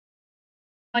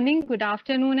Morning, good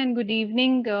afternoon, and good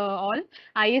evening, all.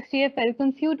 ISGF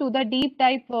welcomes you to the deep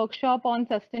dive workshop on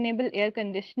sustainable air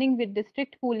conditioning with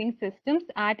district cooling systems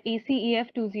at ACEF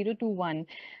 2021.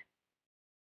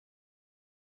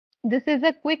 This is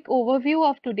a quick overview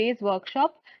of today's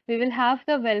workshop. We will have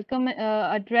the welcome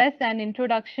address and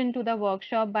introduction to the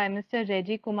workshop by Mr.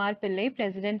 Reggie Kumar Pillai,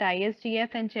 President ISGF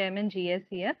and Chairman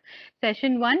GSEF.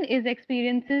 Session 1 is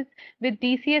Experiences with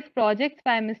DCS Projects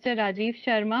by Mr. Rajiv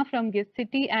Sharma from GIFT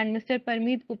City and Mr.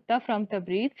 Parmeet Gupta from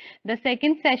Tabriz. The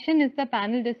second session is the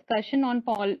panel discussion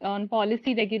on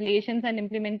policy regulations and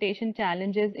implementation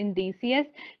challenges in DCS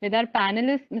with our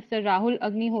panelists Mr. Rahul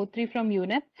Agnihotri from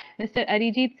UNEP, Mr.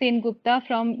 Arijit Sen Gupta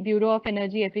from Bureau of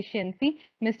Energy Efficiency,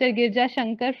 Mr. Girja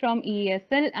Shankar from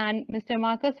EESL, and Mr.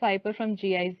 Marcus Viper from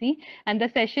GIZ. And the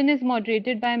session is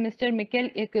moderated by Mr.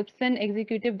 Mikkel Jacobsen,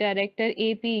 Executive Director,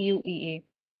 APUEA.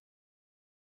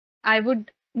 I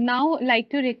would now like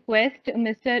to request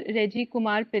Mr. Reggie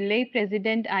Kumar Pillai,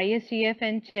 President ISGF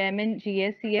and Chairman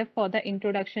GSEF, for the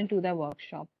introduction to the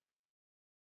workshop.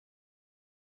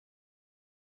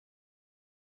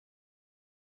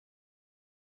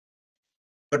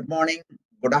 Good morning,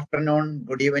 good afternoon,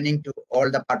 good evening to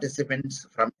all the participants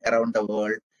from around the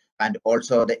world and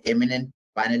also the eminent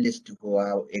panelists who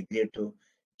have agreed to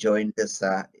join this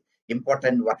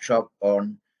important workshop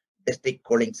on district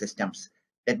cooling systems.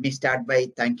 Let me start by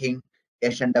thanking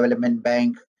Asian Development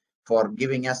Bank for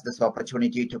giving us this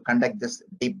opportunity to conduct this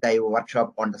deep dive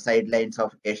workshop on the sidelines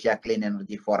of Asia Clean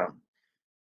Energy Forum.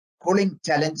 Cooling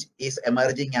challenge is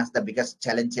emerging as the biggest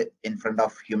challenge in front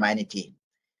of humanity.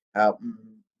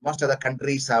 Most of the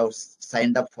countries have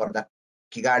signed up for the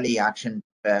Kigali Action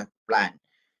Plan.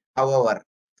 However,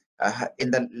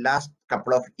 in the last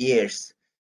couple of years,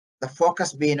 the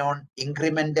focus been on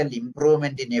incremental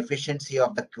improvement in efficiency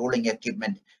of the cooling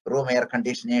equipment, room air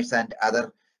conditioners and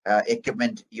other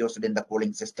equipment used in the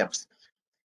cooling systems.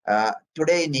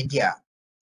 Today in India,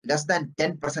 less than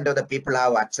 10% of the people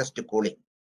have access to cooling.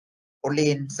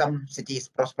 Only in some cities,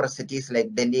 prosperous cities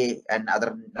like Delhi and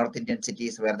other North Indian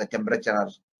cities where the temperature are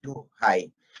too high,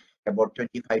 about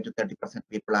 25 to 30%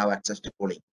 people have access to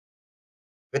cooling.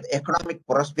 With economic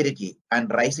prosperity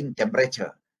and rising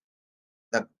temperature,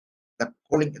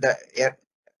 the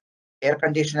air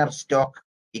conditioner stock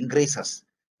increases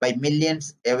by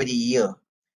millions every year.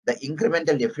 The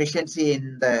incremental efficiency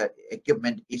in the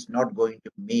equipment is not going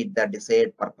to meet the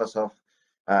desired purpose of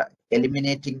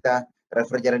eliminating the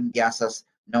refrigerant gases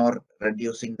nor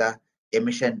reducing the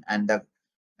emission and the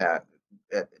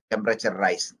temperature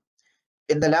rise.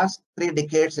 In the last 3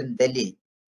 decades in Delhi,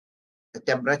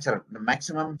 the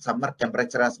maximum summer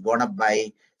temperature has gone up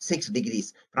by 6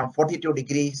 degrees from 42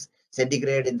 degrees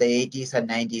centigrade in the 80s and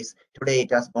 90s. Today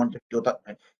it has gone to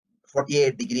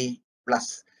 48 degree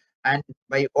plus. And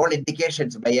by all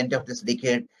indications, by end of this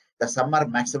decade, the summer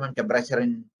maximum temperature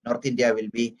in North India will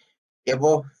be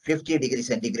above 50 degrees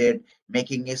centigrade,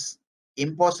 making it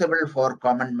impossible for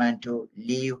common man to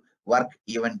leave, work,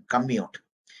 even commute.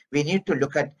 We need to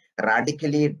look at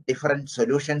radically different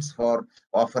solutions for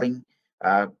offering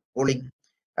cooling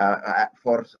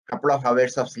for a couple of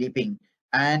hours of sleeping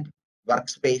and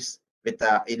workspace with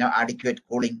adequate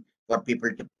cooling for people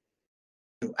to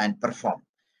do and perform.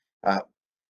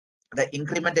 The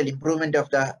incremental improvement of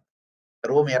the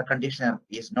room air conditioner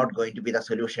is not going to be the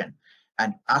solution.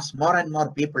 And as more and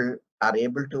more people are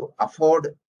able to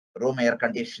afford room air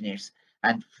conditioners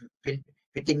and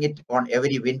fitting it on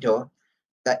every window,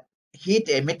 the heat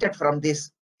emitted from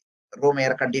these room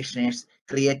air conditioners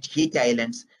create heat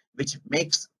islands, which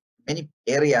makes many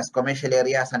areas, commercial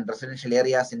areas and residential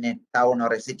areas in a town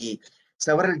or a city,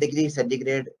 several degrees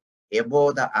centigrade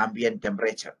above the ambient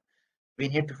temperature. We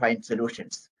need to find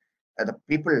solutions. The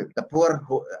people, the poor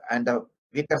and the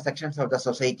weaker sections of the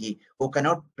society who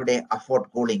cannot today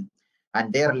afford cooling,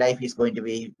 and their life is going to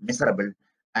be miserable,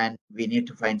 and we need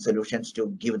to find solutions to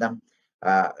give them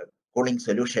cooling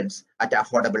solutions at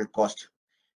affordable cost.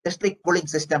 District cooling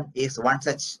system is one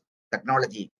such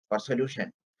technology or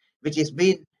solution, which has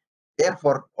been there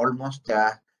for almost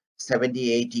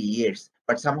 70, 80 years,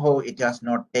 but somehow it has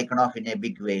not taken off in a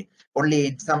big way. Only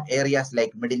in some areas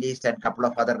like Middle East and a couple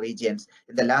of other regions,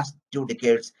 in the last 2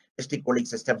 decades, district cooling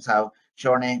systems have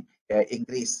shown a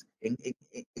increased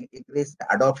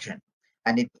adoption.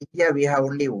 And in India, we have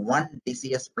only one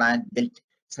DCS plant built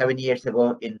 7 years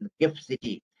ago in GIFT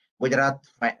City, Gujarat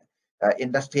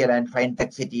Industrial and Fine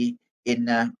Tech City in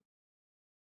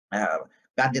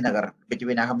Gandhinagar,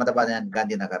 between Ahmedabad and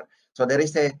Gandhinagar. So there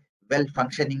is a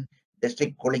well-functioning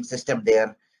district cooling system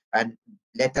there. And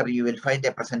later you will find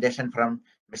a presentation from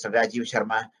Mr. Rajiv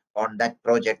Sharma on that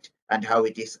project and how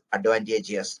it is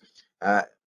advantageous.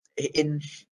 in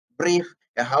brief,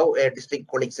 how a district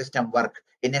cooling system work.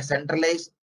 In a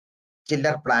centralized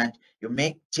chiller plant, you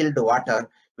make chilled water,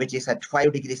 which is at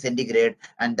 5 degrees centigrade,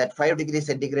 and that 5 degrees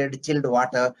centigrade chilled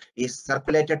water is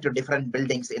circulated to different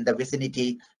buildings in the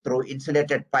vicinity through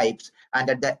insulated pipes. And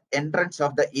at the entrance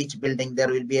of each building, there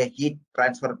will be a heat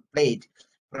transfer plate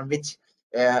from which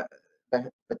the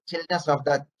chillness of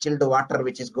the chilled water,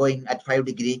 which is going at 5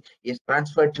 degree, is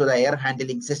transferred to the air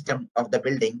handling system of the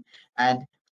building, and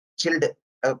chilled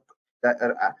the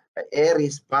air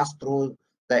is passed through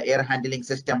the air handling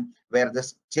system where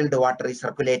the chilled water is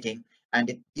circulating, and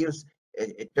it gives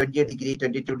 20 degree,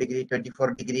 22 degree,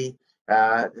 24 degree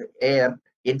air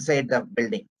inside the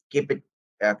building, keep it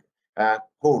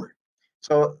cool.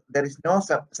 So there is no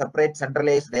separate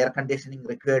centralized air conditioning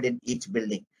required in each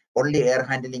building. Only air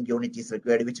handling unit is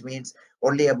required, which means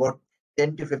only about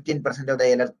 10 to 15% of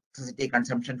the electricity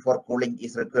consumption for cooling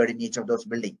is required in each of those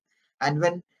buildings. And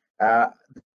when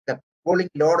the cooling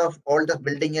load of all the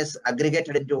building is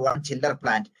aggregated into one chiller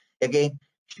plant, again,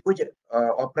 huge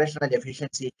operational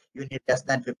efficiency, you need less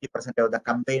than 50% of the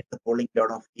combined cooling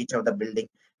load of each of the building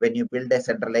when you build a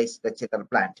centralized chiller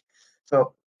plant.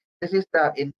 So this is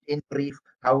the in brief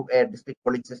how a district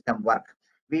cooling system work.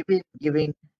 We've been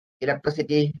giving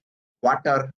electricity,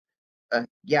 water,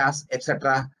 gas,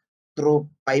 etc. through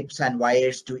pipes and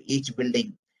wires to each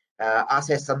building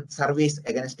as a service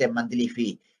against a monthly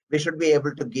fee. We should be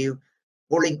able to give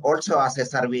cooling also as a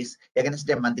service against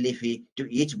a monthly fee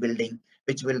to each building,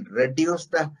 which will reduce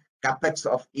the capex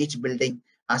of each building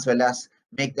as well as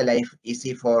make the life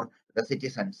easy for the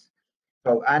citizens.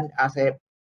 So, and as a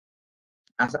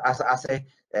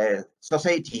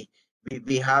society,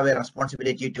 we have a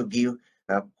responsibility to give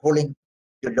cooling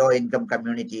to low-income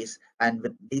communities, and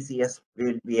with DCS, we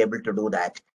will be able to do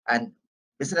that. And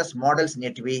business models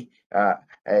need to be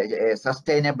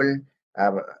sustainable.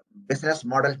 Business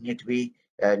models need to be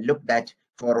looked at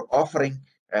for offering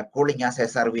cooling as a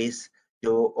service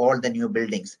to all the new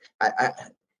buildings.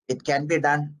 It can be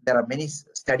done. There are many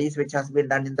studies which has been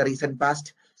done in the recent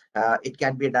past. It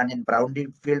can be done in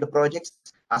brownfield projects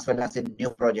as well as in new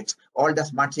projects. All the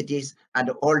smart cities and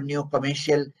all new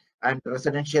commercial and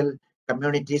residential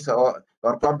communities or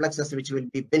complexes which will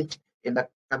be built in the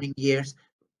coming years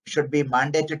should be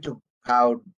mandated to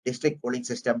have district cooling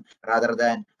system rather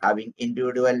than having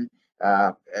individual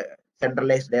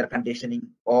centralized air conditioning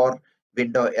or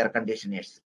window air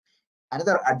conditioners.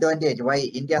 Another advantage why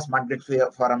India Smart Grid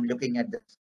Forum looking at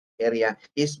this area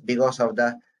is because of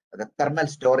the thermal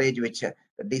storage which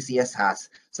DCS has.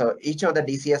 So each of the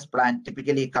DCS plant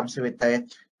typically comes with a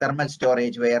thermal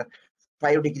storage where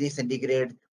 5 degrees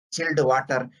centigrade chilled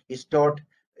water is stored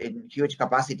in huge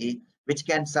capacity, which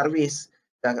can service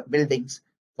the buildings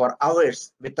for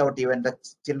hours without even the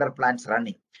chiller plants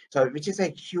running. So which is a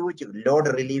huge load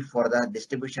relief for the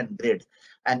distribution grid.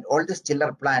 And all these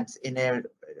chiller plants in a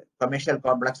commercial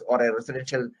complex or a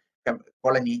residential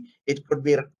colony, it could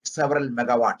be several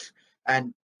megawatts.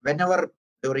 And whenever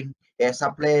during a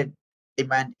supply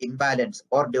demand imbalance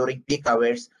or during peak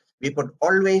hours, we could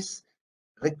always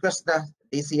request the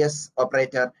DCS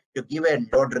operator to give a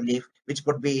load relief, which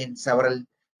could be in several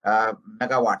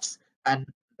megawatts. And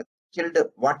the chilled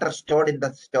water stored in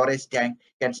the storage tank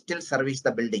can still service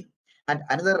the building. And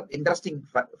another interesting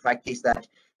fact is that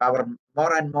our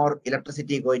more and more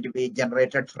electricity going to be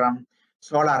generated from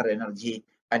solar energy,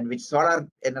 and which solar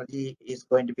energy is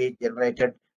going to be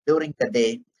generated during the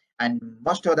day. And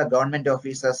most of the government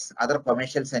offices, other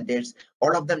commercial centers,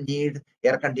 all of them need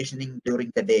air conditioning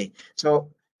during the day. So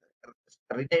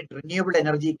renewable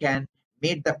energy can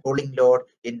meet the cooling load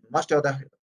in most of the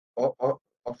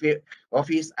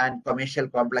office and commercial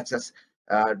complexes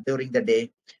during the day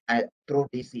through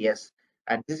DCS.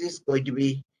 And this is going to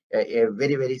be a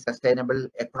very, very sustainable,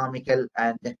 economical,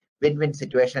 and win-win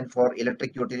situation for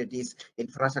electric utilities,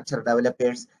 infrastructure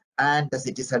developers, and the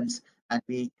citizens. And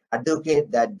we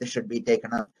advocate that this should be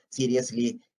taken up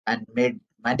seriously and made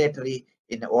mandatory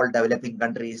in all developing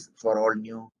countries for all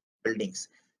new buildings.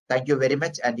 Thank you very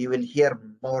much, and you will hear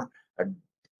more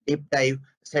deep dive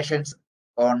sessions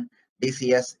on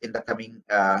DCS in the coming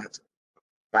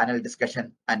panel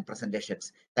discussion and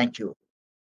presentations. Thank you.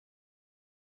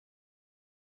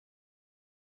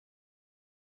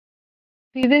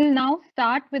 We will now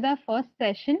start with our first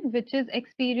session, which is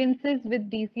experiences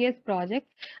with DCS projects.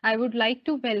 I would like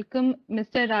to welcome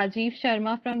Mr. Rajiv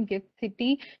Sharma from GIFT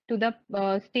City to the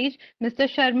stage. Mr.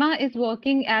 Sharma is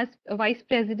working as Vice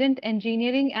President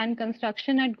Engineering and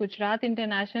Construction at Gujarat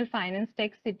International Finance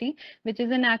Tech City, which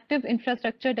is an active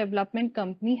infrastructure development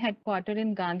company headquartered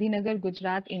in Gandhinagar,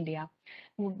 Gujarat, India.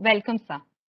 Welcome, sir.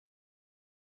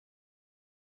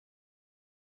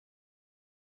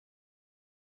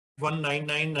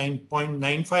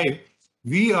 0.199.95,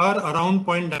 we are around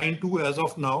 0.92 as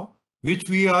of now, which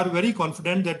we are very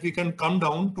confident that we can come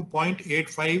down to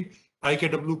 0.85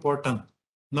 IKW per ton.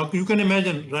 Now you can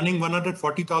imagine running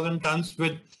 140,000 tons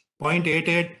with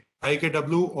 0.88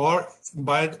 IKW or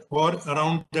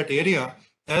around that area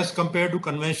as compared to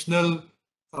conventional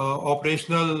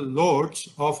operational loads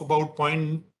of about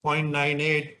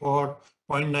 0.98 or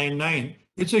 0.99.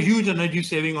 It's a huge energy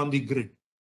saving on the grid.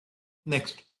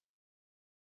 Next,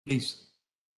 please.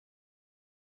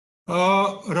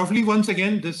 Roughly, once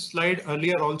again, this slide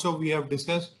earlier also we have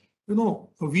discussed,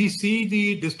 we see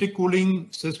the district cooling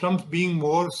systems being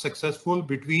more successful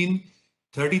between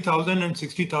 30,000 and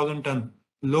 60,000 ton.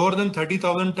 Lower than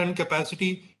 30,000 ton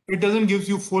capacity, it doesn't give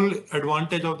you full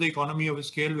advantage of the economy of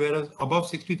scale, whereas above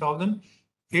 60,000,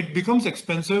 it becomes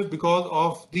expensive because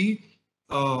of the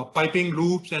piping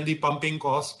loops and the pumping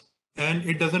cost, and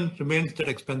it doesn't remain that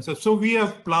expensive. So we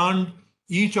have planned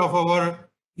each of our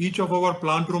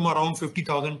plant room around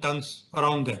 50,000 tons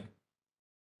around that.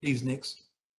 Please next.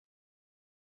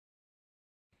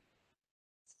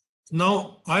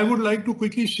 Now, I would like to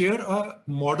quickly share a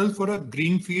model for a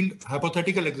greenfield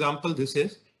hypothetical example this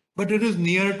is, but it is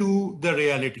near to the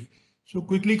reality. So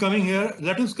quickly coming here,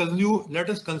 let us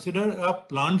consider a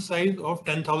plant size of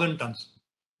 10,000 tons,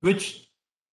 which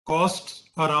costs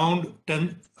around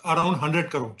 100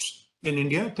 crores in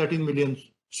India, 13 million.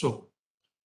 So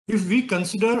if we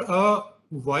consider a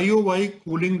YOY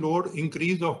cooling load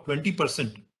increase of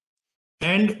 20%,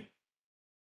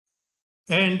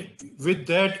 and with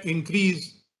that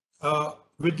increase,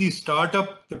 with the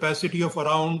startup capacity of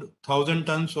around 1,000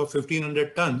 tons or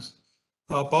 1,500 tons,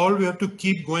 Paul, we have to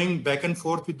keep going back and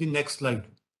forth with the next slide.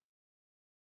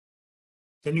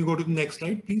 Can you go to the next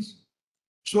slide, please?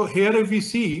 So here, if we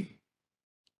see,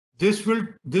 this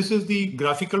is the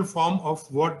graphical form of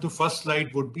what the first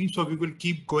slide would be. So we will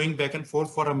keep going back and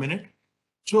forth for a minute.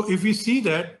 So if we see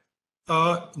that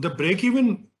the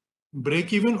break-even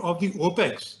of the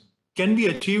OPEX can be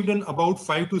achieved in about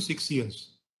 5 to 6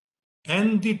 years.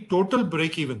 And the total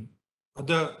break-even,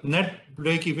 the net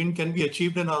break-even can be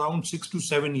achieved in around 6 to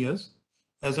 7 years.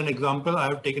 As an example, I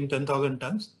have taken 10,000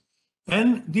 tons.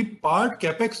 And the part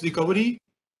capex recovery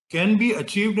can be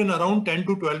achieved in around 10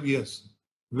 to 12 years.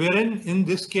 Wherein in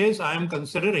this case, I am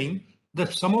considering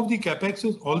that some of the capex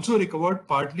is also recovered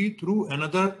partly through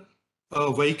another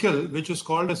vehicle, which is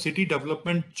called a city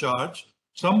development charge.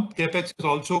 Some capex is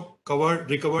also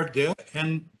recovered there,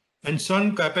 and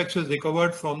some capex is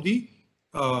recovered from the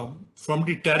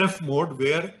tariff mode,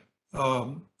 where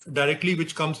directly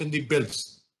which comes in the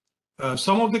bills.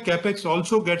 Some of the capex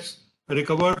also gets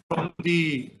recovered from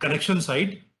the connection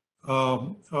side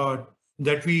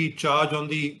that we charge on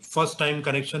the first time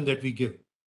connection that we give.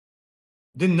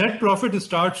 The net profit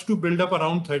starts to build up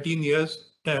around 13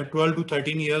 years, 12 to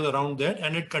 13 years around that,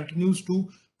 and it continues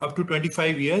to up to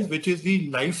 25 years, which is the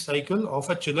life cycle of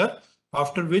a chiller,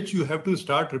 after which you have to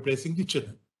start replacing the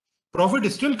chiller. Profit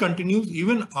still continues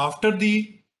even after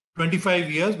the 25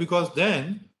 years, because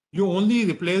then you only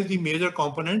replace the major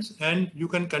components and you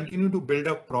can continue to build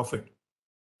up profit.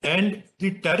 And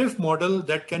the tariff model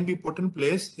that can be put in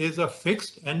place is a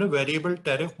fixed and a variable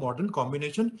tariff model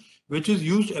combination, which is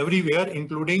used everywhere,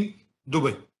 including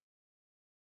Dubai.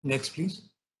 Next, please.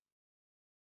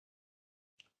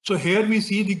 So here we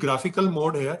see the graphical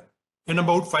mode here. In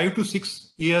about 5 to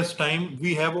 6 years time,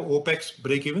 we have a OPEX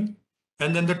break even,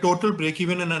 and then the total break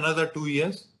even in another 2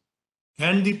 years,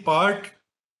 and the part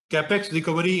capex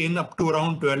recovery in up to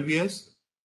around 12 years.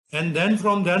 And then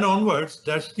from then onwards,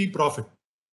 that's the profit.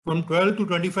 From 12 to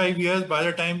 25 years, by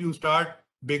the time you start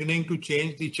beginning to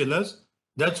change the chillers,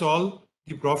 that's all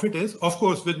the profit is, of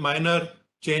course, with minor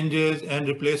changes and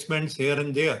replacements here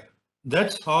and there.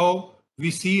 That's how we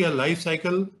see a life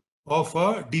cycle of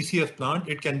a DCS plant.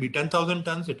 It can be 10,000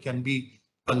 tons, it can be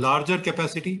a larger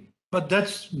capacity, but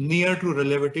that's near to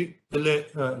reality.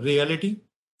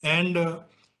 And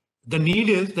the need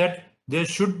is that there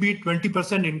should be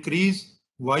 20% increase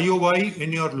YOY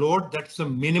in your load. That's the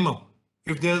minimum.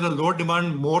 If there is a load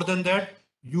demand more than that,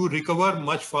 you recover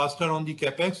much faster on the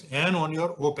capex and on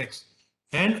your OPEX.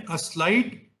 And a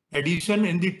slight addition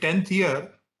in the 10th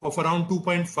year of around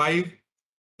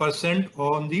 2.5%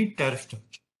 on the tariff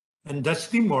charge. And that's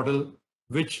the model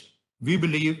which we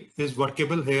believe is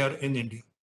workable here in India.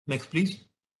 Next, please.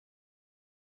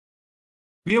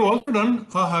 We have also done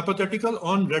a hypothetical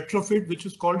on retrofit, which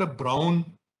is called a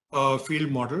brownfield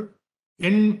model.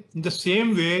 In the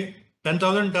same way,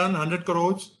 10,000 ton, 100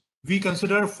 crores, we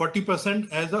consider 40%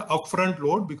 as an upfront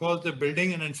load, because the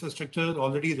building and infrastructure is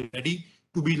already ready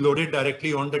to be loaded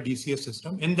directly on the DCS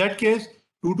system. In that case,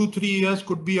 2 to 3 years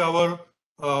could be our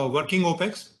working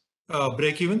OPEX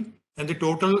break even, and the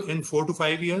total in 4 to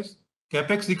 5 years.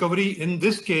 CapEx recovery in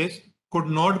this case could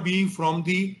not be from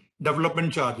the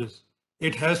development charges.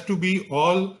 It has to be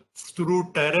all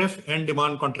through tariff and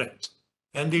demand contracts.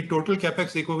 And the total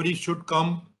CapEx recovery should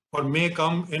come or may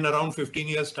come in around 15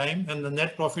 years time, and the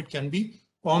net profit can be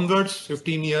onwards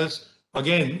 15 years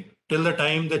again till the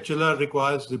time the chiller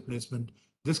requires replacement.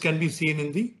 This can be seen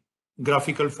in the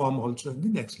graphical form also in the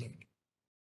next slide.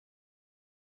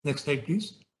 Next slide,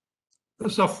 please.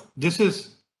 So this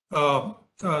is a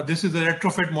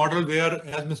retrofit model where,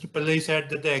 as Mr. Pillai said,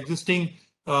 that the existing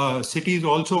cities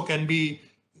also can be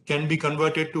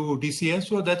converted to DCS.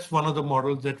 So that's one of the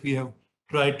models that we have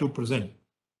tried to present.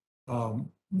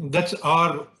 That's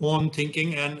our own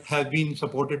thinking and has been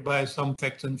supported by some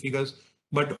facts and figures,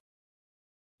 but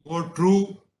more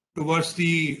true towards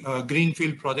the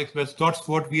greenfield projects. But that's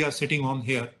what we are sitting on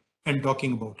here and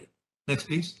talking about it. Next,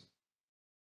 please.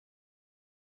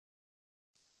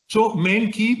 So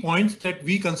main key points that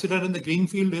we consider in the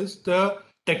greenfield is the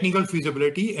technical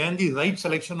feasibility and the right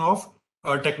selection of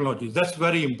technologies. That's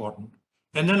very important.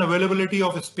 And then availability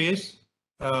of space,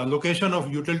 location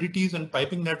of utilities and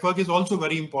piping network is also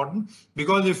very important,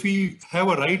 because if we have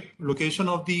a right location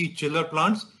of the chiller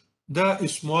plants, the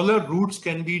smaller routes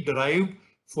can be derived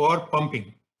for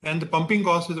pumping. And the pumping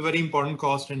cost is a very important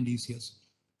cost in DCS.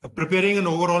 Preparing an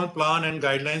overall plan and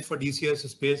guidelines for DCS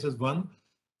space is one.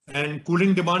 And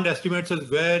cooling demand estimates is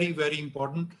very, very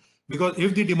important, because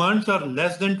if the demands are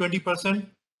less than 20%,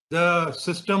 the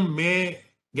system may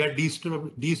get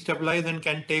destabilized and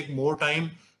can take more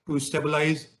time to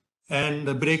stabilize, and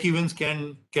the break-evens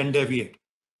can deviate.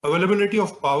 Availability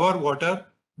of power, water,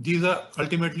 these are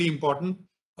ultimately important.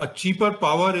 A cheaper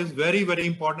power is very, very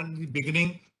important in the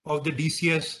beginning of the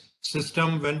DCS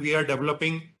system when we are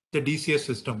developing the DCS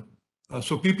system.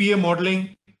 So PPA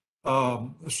modeling,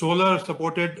 solar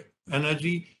supported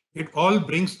energy, it all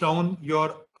brings down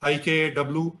your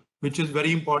ICAP, which is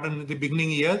very important in the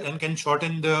beginning years and can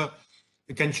shorten the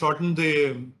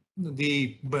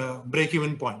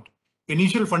break-even point.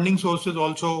 Initial funding source is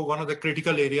also one of the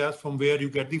critical areas from where you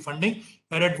get the funding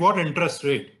and at what interest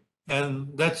rate.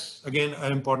 And that's again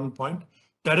an important point.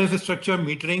 Tariff structure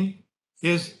metering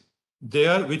is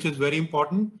there, which is very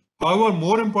important. However,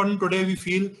 more important today we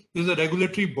feel is a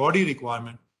regulatory body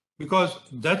requirement, because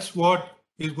that's what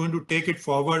is going to take it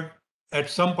forward. At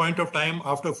some point of time,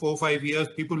 after 4 or 5 years,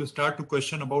 people will start to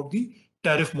question about the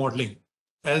tariff modeling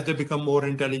as they become more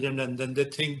intelligent, and then they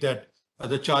think that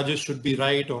the charges should be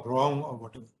right or wrong or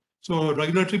whatever. So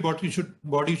regulatory body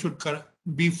should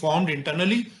be formed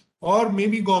internally, or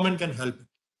maybe government can help it.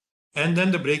 And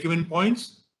then the break-even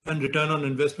points and return on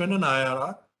investment and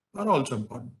IRR are also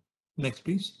important. Next,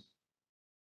 please.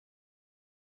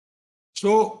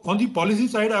 So on the policy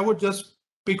side, I would just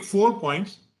pick 4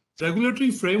 points. Regulatory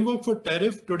framework for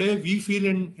tariff today, we feel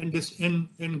in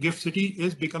GIFT City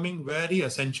is becoming very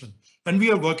essential, and we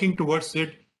are working towards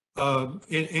it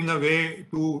in a way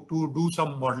to do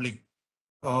some modeling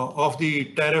of the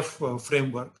tariff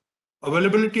framework.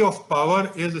 Availability of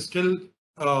power is still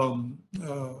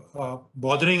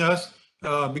bothering us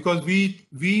because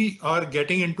we are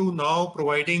getting into now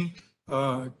providing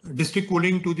district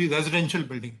cooling to the residential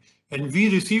building, and we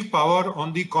receive power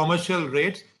on the commercial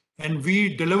rates, and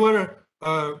we deliver.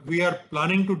 We are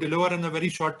planning to deliver in a very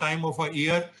short time of a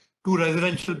year to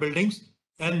residential buildings,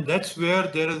 and that's where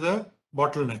there is a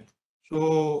bottleneck.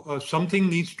 So something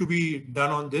needs to be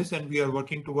done on this, and we are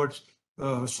working towards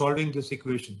solving this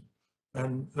equation.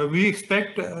 And we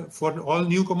expect for all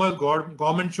newcomers,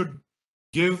 government should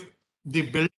give the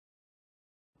bill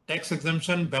tax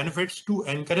exemption benefits to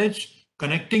encourage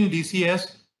connecting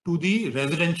DCS to the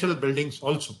residential buildings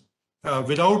also,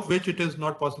 without which it is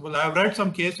not possible. I have read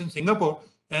some case in Singapore,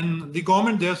 and the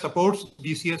government there supports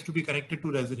DCS to be connected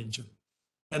to residential.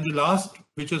 And the last,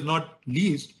 which is not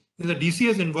least, is that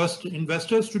DCS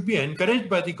investors should be encouraged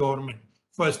by the government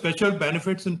for special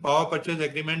benefits in power purchase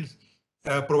agreements,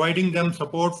 providing them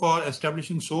support for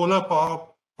establishing solar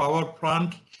power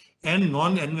plant and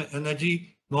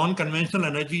non-conventional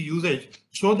energy usage,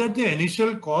 so that the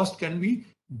initial cost can be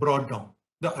brought down.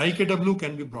 The IKW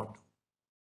can be brought down.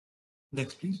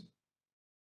 Next, please.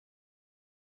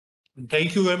 And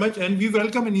thank you very much, and we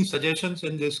welcome any suggestions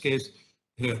in this case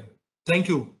here. Thank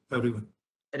you, everyone.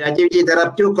 Rajivji, there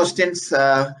are 2 questions.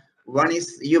 One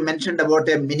is, you mentioned about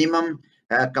a minimum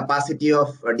capacity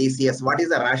of DCS. What is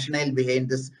the rationale behind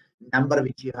this number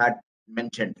which you had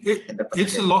mentioned?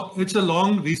 It's a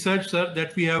long research, sir,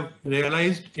 that we have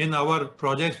realized in our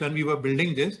projects when we were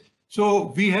building this.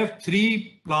 So we have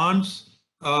 3 plants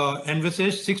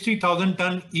envisage 60,000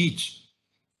 ton each.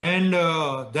 And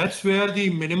that's where the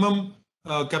minimum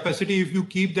capacity, if you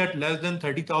keep that less than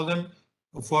 30,000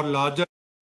 for larger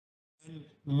and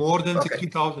more than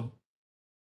 60,000.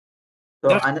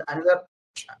 So another,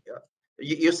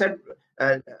 you said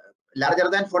larger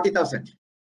than 40,000.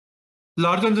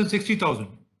 Larger than 60,000.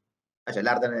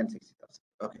 Larger than 60,000.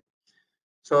 Okay.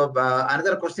 So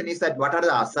another question is that what are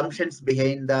the assumptions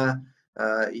behind the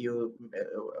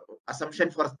assumption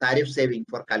for tariff saving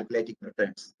for calculating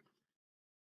returns?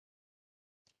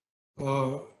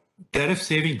 Tariff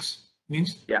savings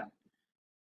means? Yeah.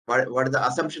 What is the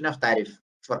assumption of tariff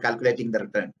for calculating the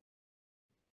return?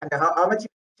 And how much you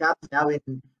charge now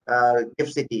in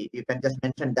GIFT City? You can just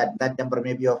mention that number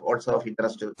may be also of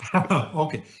interest to.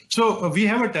 Okay. So we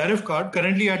have a tariff card.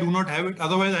 Currently, I do not have it.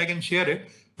 Otherwise, I can share it.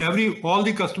 All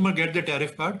the customer get the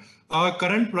tariff card. Our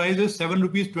current price is 7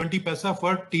 rupees 20 paisa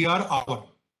for TR hour.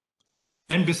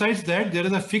 And besides that, there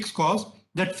is a fixed cost.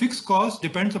 That fixed cost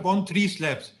depends upon 3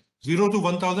 slabs: 0 to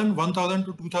 1,000, 1,000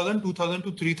 to 2,000, 2,000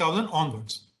 to 3,000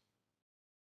 onwards.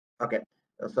 Okay.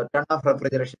 So ton of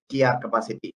refrigeration TR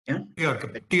capacity. Yeah?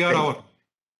 TR hour.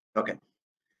 Okay.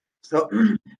 So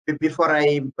before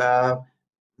I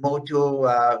move to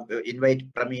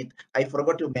invite Pramit, I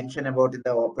forgot to mention about in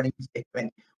the opening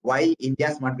statement why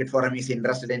India Smart Grid Forum is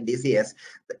interested in DCS.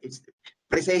 It's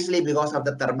precisely because of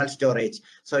the thermal storage.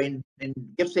 So in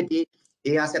GIFT City,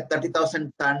 he has a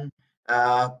 30,000 ton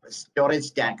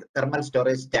storage tank, thermal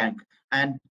storage tank,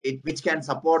 and which can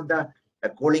support the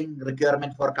cooling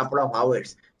requirement for a couple of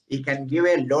hours. It can give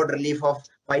a load relief of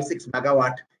 5-6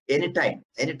 megawatt anytime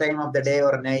of the day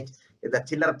or night. The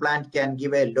chiller plant can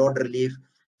give a load relief.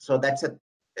 So that's a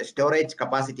storage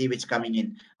capacity which coming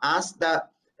in. As the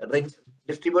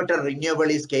distributor renewable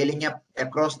is scaling up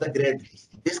across the grid,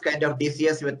 this kind of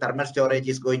DCS with thermal storage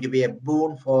is going to be a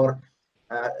boon for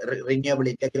renewable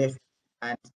integration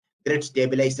and grid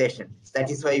stabilization. That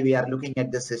is why we are looking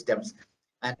at the systems.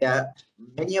 And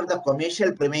many of the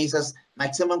commercial premises,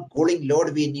 maximum cooling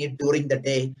load we need during the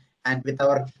day, and with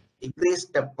our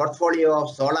increased portfolio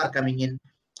of solar coming in,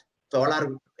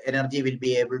 solar energy will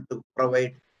be able to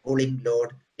provide cooling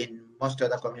load in most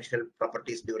of the commercial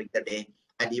properties during the day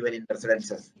and even in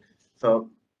residences. So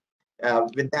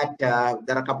with that,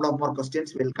 there are a couple of more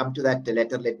questions. We'll come to that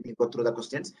later. Let me go through the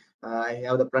questions. I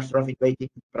have the pleasure of inviting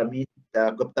Pramit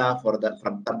Gupta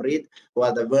from Tabreed, who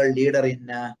are the world leader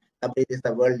in Tabreed is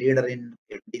the world leader in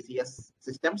DCS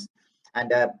systems,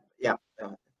 and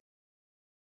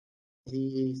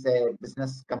he is a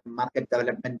business market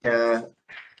development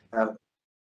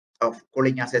of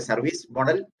cooling as a service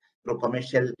model through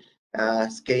commercial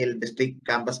scale district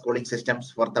campus cooling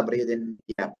systems for Tabreed in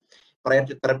India. Prior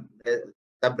to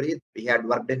Tabreed, we had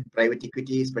worked in private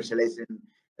equity, specialized in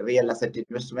real asset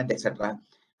investment, etc.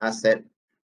 As said,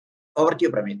 over to you,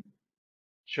 Pramit.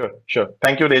 Sure.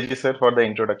 Thank you, Reggie sir, for the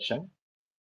introduction.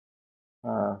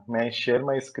 May I share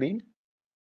my screen?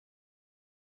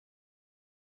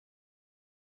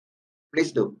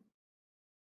 Please do.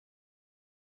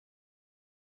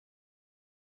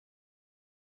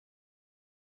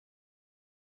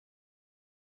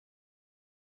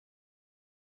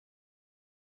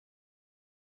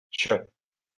 Sure.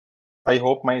 I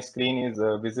hope my screen is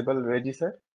visible, Reggie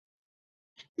sir.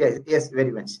 Yes,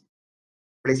 very much.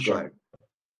 Please go ahead.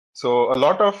 So a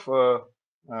lot of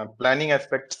planning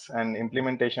aspects and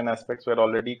implementation aspects were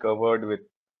already covered with,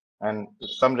 and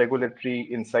some regulatory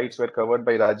insights were covered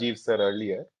by Rajiv sir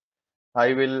earlier.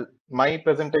 My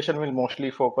presentation will mostly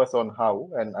focus on how,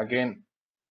 and again,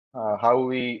 how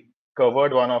we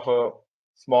covered one of a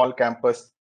small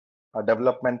campus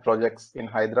development projects in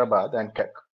Hyderabad and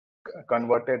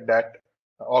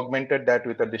augmented that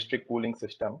with a district cooling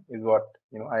system is what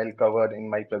I'll cover in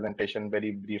my presentation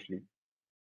very briefly.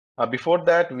 Before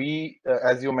that,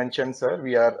 as you mentioned, sir,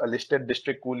 we are a listed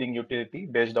district cooling utility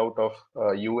based out of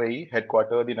UAE,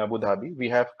 headquartered in Abu Dhabi. We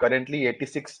have currently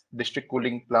 86 district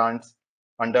cooling plants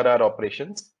under our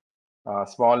operations,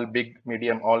 small, big,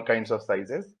 medium, all kinds of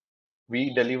sizes.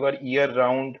 We deliver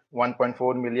year-round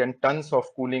 1.4 million tons of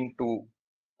cooling to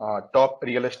top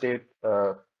real estate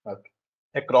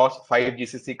across 5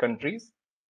 GCC countries,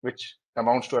 which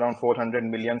amounts to around 400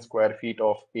 million square feet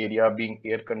of area being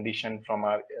air conditioned from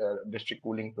our district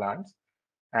cooling plants.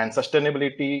 And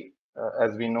sustainability,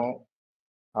 as we know,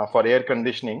 for air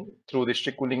conditioning through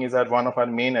district cooling is one of our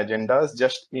main agendas.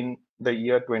 Just in the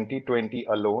year 2020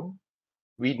 alone,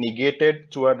 we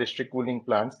negated through our district cooling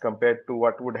plants compared to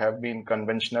what would have been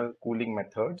conventional cooling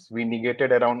methods. We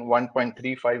negated around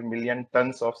 1.35 million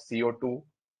tons of CO2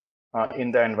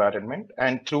 in the environment.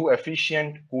 And through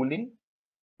efficient cooling,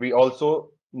 we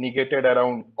also negated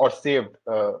around or saved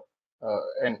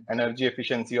an energy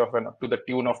efficiency of to the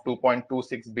tune of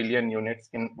 2.26 billion units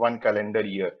in one calendar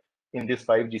year in these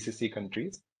 5 GCC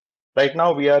countries. Right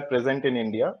now, we are present in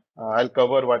India. I'll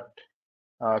cover what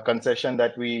concession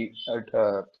that we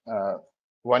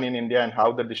won in India and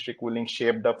how the district cooling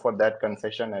shaped up for that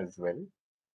concession as well.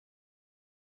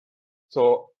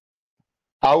 So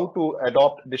how to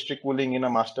adopt district cooling in a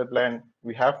master plan?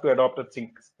 We have to adopt a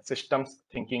systems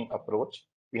thinking approach.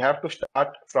 We have to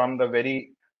start from the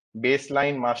very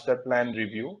baseline master plan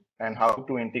review and how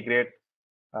to integrate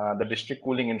the district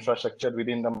cooling infrastructure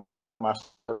within the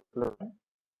master plan.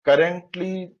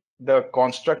 Currently, the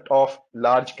construct of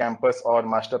large campus or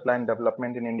master plan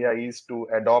development in India is to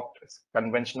adopt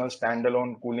conventional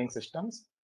standalone cooling systems,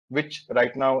 which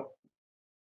right now,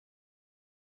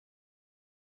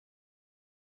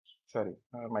 sorry,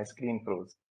 my screen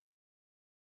froze.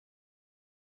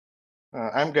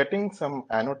 I'm getting some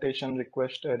annotation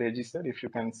request, Reggie sir, if you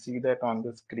can see that on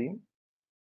the screen.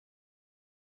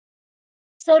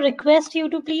 So request you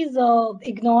to please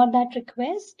ignore that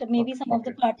request. Maybe some of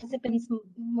the participants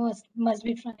must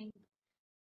be trying.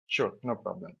 Sure, no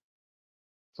problem.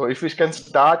 So if we can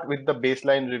start with the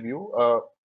baseline review,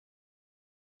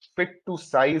 fit to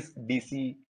size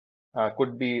DC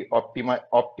could be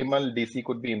optimal DC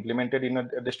could be implemented in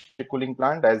a district cooling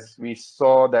plant, as we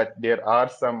saw that there are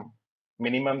some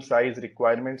minimum size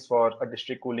requirements for a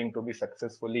district cooling to be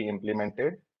successfully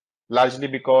implemented, largely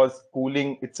because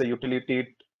cooling, it's a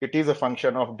utility, it is a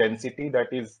function of density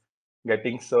that is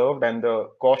getting served and the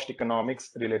cost economics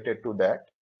related to that.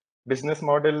 Business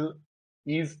model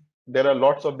is, there are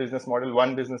lots of business model.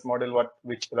 One business model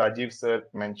which Rajiv sir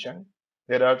mentioned.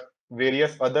 There are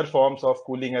various other forms of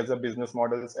cooling as a business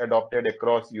models adopted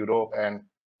across Europe and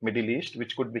Middle East,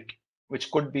 which could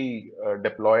be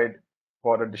deployed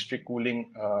for a district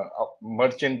cooling,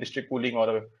 merchant district cooling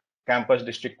or a campus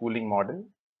district cooling model.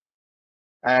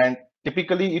 And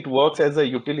typically it works as a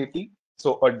utility.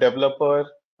 So a developer,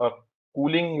 a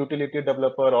cooling utility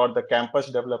developer or the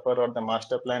campus developer or the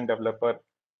master plan developer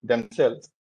themselves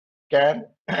can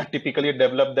typically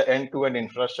develop the end-to-end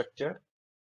infrastructure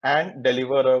and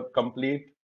deliver a complete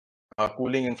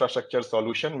cooling infrastructure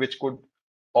solution, which could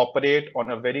operate on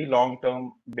a very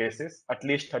long-term basis. At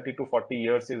least 30 to 40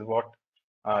 years is what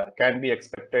can be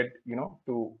expected,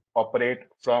 to operate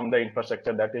from the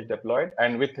infrastructure that is deployed.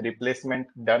 And with replacement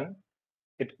done,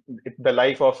 the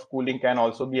life of cooling can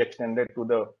also be extended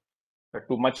to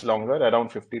much longer, around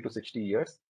 50 to 60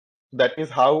 years. That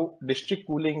is how district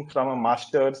cooling from a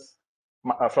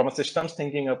systems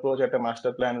thinking approach at a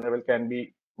master plan level can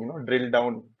be, drilled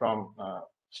down from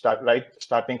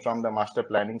starting from the master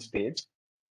planning stage.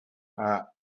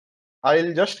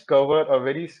 I'll just cover a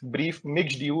very brief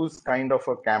mixed use kind of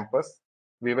a campus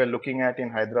we were looking at in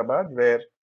Hyderabad, where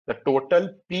the total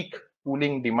peak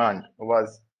cooling demand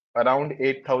was around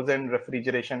 8,000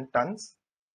 refrigeration tons.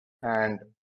 And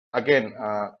again,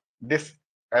 this,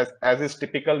 as is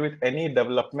typical with any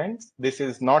developments, this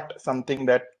is not something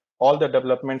that all the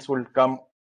developments will come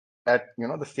at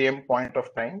the same point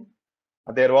of time.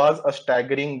 There was a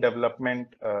staggering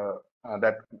development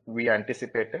that we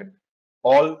anticipated.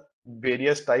 All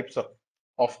various types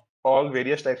of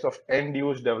end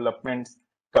use developments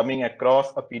coming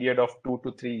across a period of 2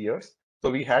 to 3 years.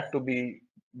 So we had to be,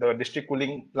 the district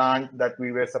cooling plant that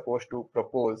we were supposed to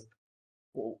propose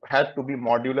had to be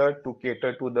modular to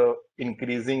cater to the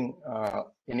increase in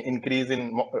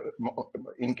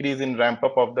ramp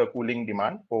up of the cooling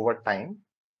demand over time.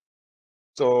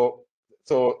 So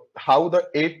how the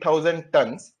 8,000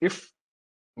 tons, if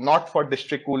not for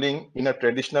district cooling in a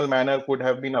traditional manner, could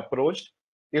have been approached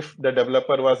if the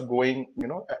developer was going,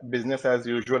 business as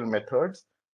usual methods,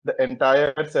 the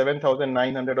entire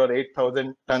 7,900 or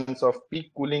 8,000 tons of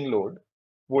peak cooling load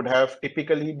would have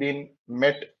typically been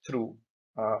met through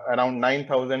around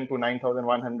 9,000 to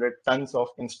 9,100 tons of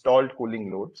installed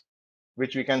cooling loads,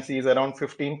 which we can see is around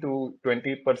 15 to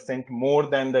 20% more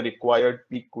than the required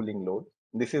peak cooling load.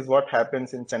 This is what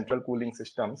happens in central cooling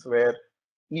systems, where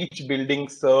each building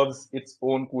serves its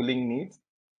own cooling needs,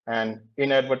 and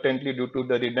inadvertently, due to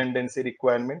the redundancy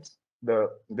requirements, there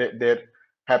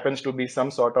happens to be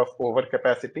some sort of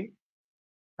overcapacity.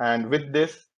 And with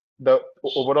this, the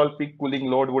overall peak cooling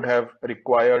load would have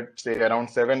required, say, around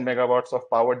 7 megawatts of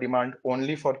power demand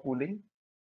only for cooling,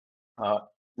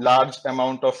 large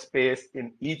amount of space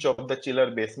in each of the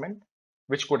chiller basement,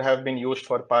 which could have been used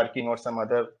for parking or some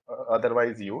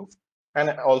otherwise use. And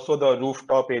also the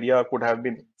rooftop area could have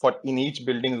been, in each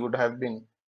building would have been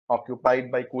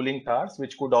occupied by cooling towers,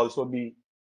 which could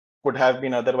have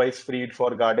been otherwise freed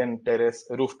for garden, terrace,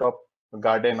 rooftop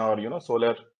garden or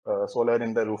solar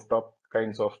in the rooftop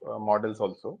kinds of models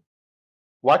also.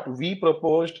 What we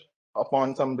proposed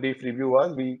upon some brief review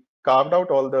was we carved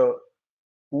out all the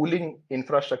cooling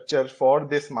infrastructure for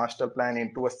this master plan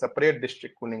into a separate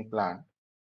district cooling plant.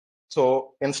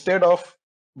 So instead of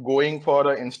going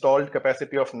for an installed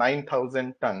capacity of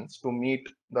 9,000 tons to meet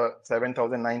the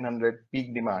 7,900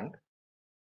 peak demand,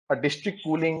 a district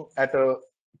cooling at a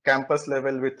campus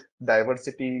level with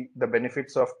diversity, the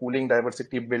benefits of cooling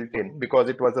diversity built in, because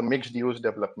it was a mixed use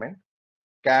development,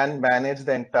 can manage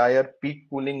the entire peak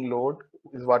cooling load,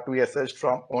 is what we assessed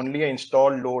from only an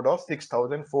installed load of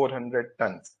 6,400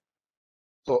 tons.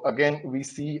 So again, we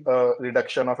see a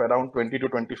reduction of around 20 to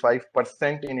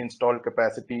 25% in installed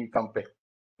capacity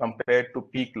compared to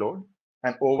peak load,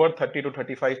 and over 30 to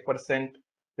 35%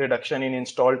 reduction in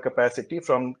installed capacity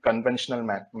from conventional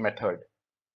method.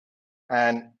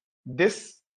 And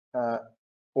this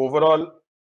overall,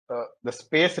 the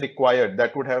space required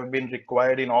that would have been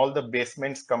required in all the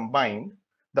basements combined,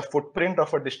 the footprint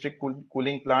of a district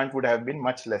cooling plant would have been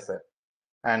much lesser.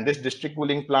 And this district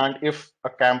cooling plant, if a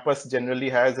campus generally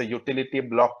has a utility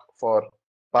block for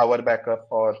power backup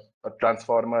or a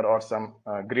transformer or some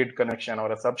grid connection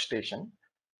or a substation,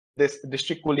 this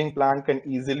district cooling plant can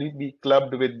easily be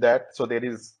clubbed with that. So there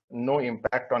is no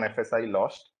impact on FSI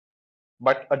lost.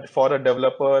 But for a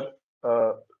developer,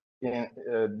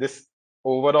 this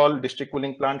overall district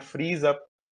cooling plant frees up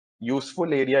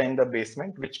useful area in the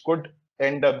basement, which could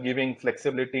end up giving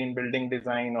flexibility in building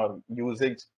design or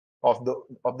usage of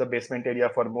the basement area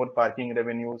for more parking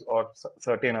revenues or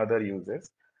certain other uses.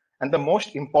 And the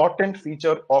most important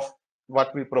feature of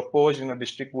what we proposed in a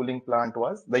district cooling plant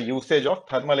was the usage of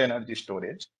thermal energy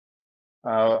storage.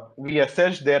 We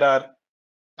assessed there are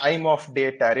time of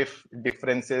day tariff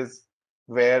differences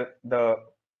where the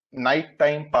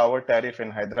nighttime power tariff in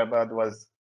Hyderabad was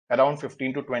around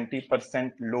 15 to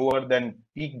 20% lower than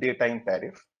peak daytime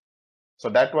tariff. So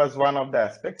that was one of the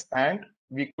aspects, and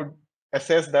we could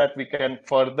assess that we can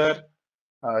further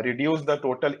reduce the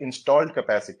total installed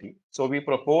capacity. So we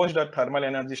proposed a thermal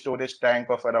energy storage tank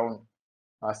of around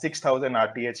 6,000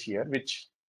 RTH here, which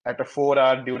at a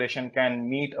 4-hour duration can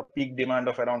meet a peak demand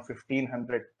of around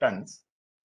 1,500 tons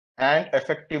and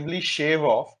effectively shave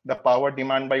off the power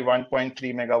demand by 1.3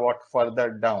 megawatt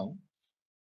further down.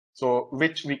 So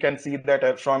which we can see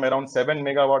that from around 7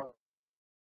 megawatt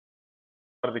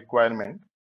requirement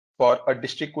for a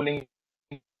district cooling,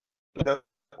 the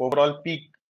overall peak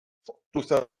to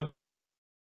serve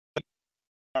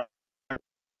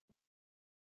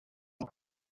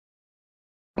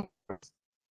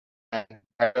and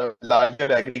at a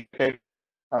larger aggregated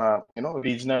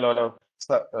regional or a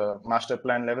master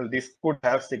plan level, this could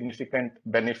have significant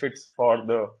benefits for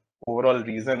the overall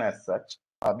region as such,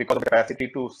 because of the capacity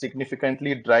to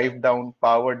significantly drive down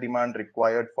power demand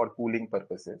required for cooling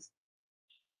purposes.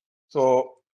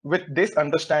 So with this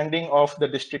understanding of the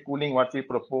district cooling, what we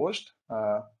proposed,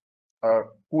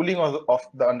 cooling of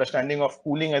the understanding of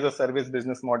cooling as a service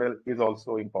business model is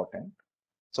also important.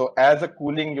 So as a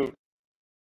cooling,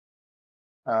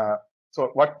 so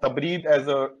what Tabreed as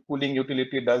a cooling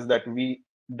utility does, that we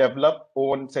develop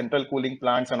own central cooling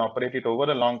plants and operate it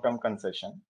over a long-term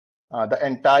concession. The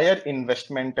entire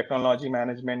investment, technology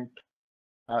management,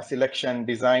 selection,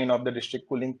 design of the district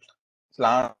cooling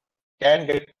plant can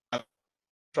get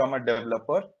from a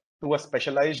developer to a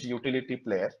specialized utility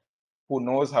player who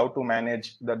knows how to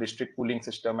manage the district cooling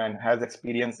system and has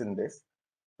experience in this.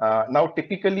 Now,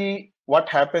 typically, what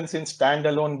happens in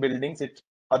standalone buildings, it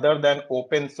other than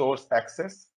open source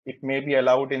access, it may be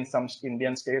allowed in some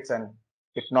Indian states, and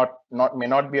it may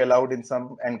not be allowed in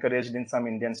some, encouraged in some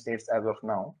Indian states as of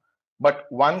now. But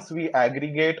once we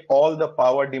aggregate all the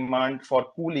power demand for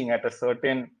cooling at a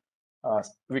certain,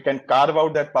 we can carve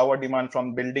out that power demand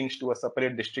from buildings to a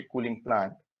separate district cooling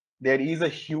plant. There is a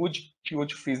huge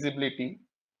feasibility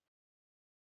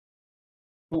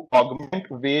to augment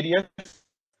various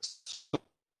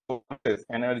sources,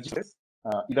 energies,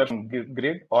 either from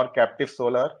grid or captive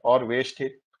solar or waste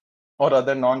heat or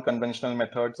other non-conventional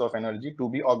methods of energy to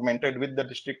be augmented with the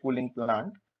district cooling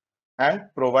plant and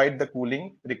provide the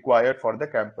cooling required for the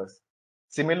campus.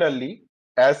 Similarly,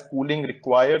 as cooling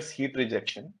requires heat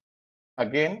rejection,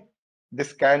 again,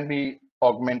 this can be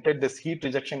augmented, this heat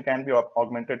rejection can be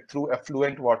augmented through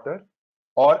effluent water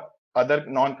or other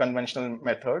non-conventional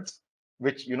methods,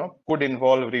 which could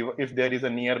involve, if there is a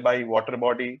nearby water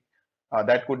body,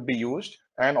 that could be used,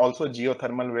 and also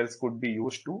geothermal wells could be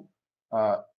used to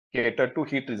cater to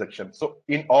heat rejection. So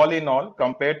in all,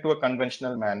 compared to a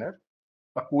conventional manner,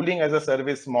 a cooling as a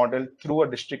service model through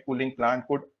a district cooling plant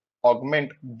could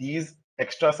augment these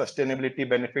extra sustainability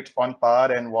benefits on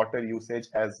power and water usage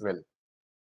as well.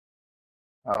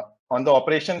 On the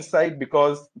operations side,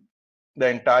 because the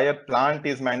entire plant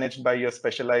is managed by a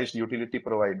specialized utility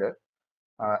provider,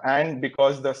 and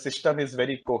because the system is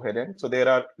very coherent, so there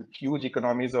are huge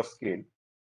economies of scale.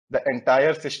 The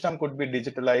entire system could be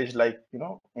digitalized, like, you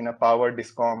know, in a power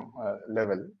discom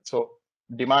level. So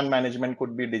demand management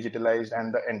could be digitalized,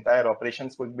 and the entire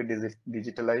operations could be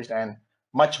digitalized, and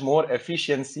much more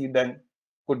efficiency than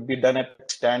could be done at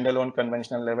standalone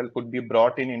conventional level could be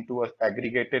brought into an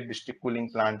aggregated district cooling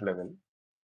plant level.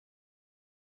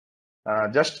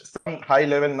 Just some high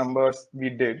level numbers we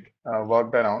did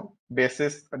worked around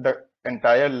basis the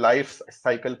entire life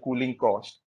cycle cooling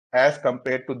cost as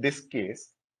compared to this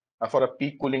case for a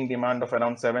peak cooling demand of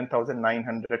around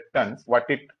 7,900 tons, what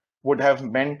it would have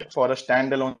meant for a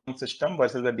standalone system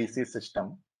versus a DC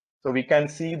system. So we can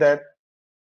see that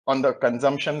on the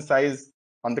consumption size,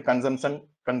 on the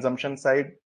consumption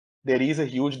side, there is a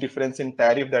huge difference in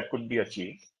tariff that could be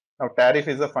achieved. Now, tariff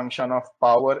is a function of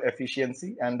power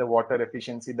efficiency and the water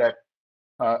efficiency that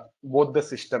both the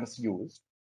systems use.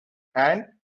 And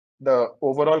the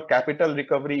overall capital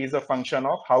recovery is a function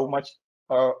of how much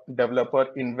a developer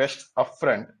invests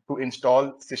upfront to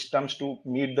install systems to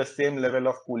meet the same level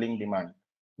of cooling demand,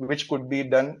 which could be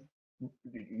done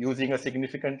using a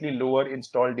significantly lower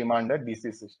installed demand at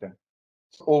DC system.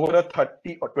 So over a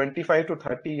 30 or 25 to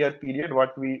 30 year period,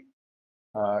 what we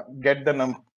get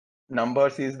the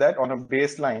numbers is that on a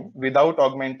baseline, without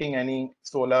augmenting any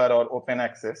solar or open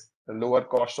access, the lower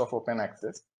cost of open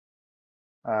access,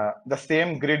 the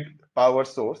same grid power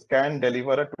source can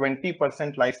deliver a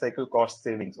 20% life cycle cost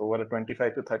savings over a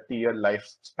 25 to 30 year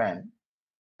lifespan.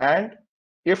 And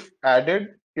if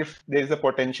added, if there is a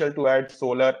potential to add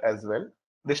solar as well,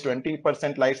 this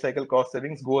 20% life cycle cost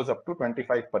savings goes up to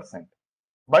 25%.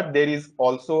 But there is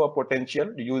also a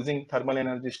potential using thermal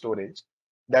energy storage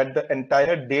that the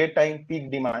entire daytime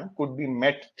peak demand could be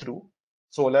met through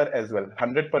solar as well.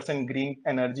 100% green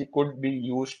energy could be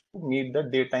used to meet the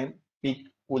daytime peak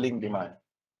cooling demand.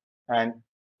 And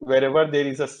wherever there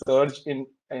is a surge in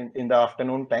the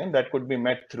afternoon time, that could be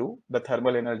met through the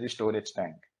thermal energy storage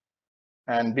tank.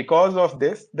 And because of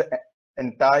this, the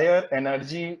entire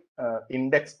energy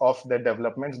index of the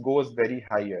developments goes very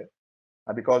higher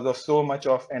because of so much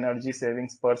of energy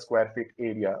savings per square feet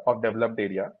area of developed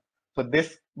area. So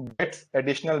this gets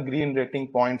additional green rating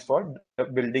points for the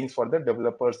buildings for the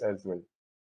developers as well.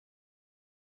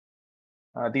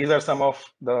 These are some of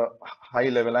the high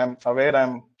level. I'm aware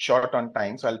I'm short on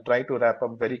time, so I'll try to wrap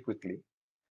up very quickly.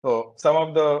 So some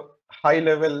of the high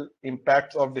level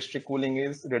impacts of district cooling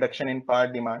is reduction in power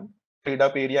demand, freed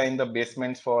up area in the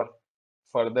basements for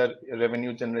further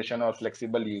revenue generation or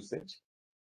flexible usage,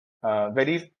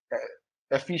 very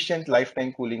efficient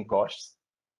lifetime cooling costs.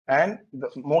 And the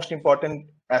most important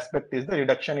aspect is the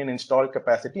reduction in installed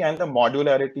capacity and the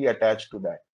modularity attached to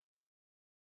that.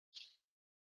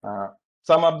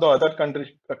 Some of the other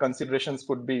considerations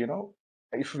could be, you know,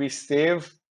 if we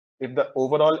save, if the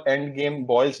overall end game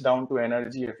boils down to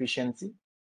energy efficiency,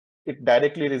 it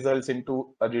directly results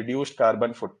into a reduced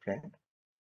carbon footprint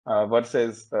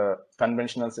versus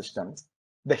conventional systems.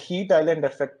 The heat island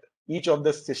effect, each of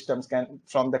the systems can,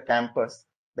 from the campus,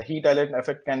 the heat island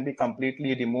effect can be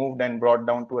completely removed and brought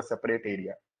down to a separate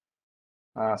area.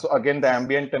 So again, the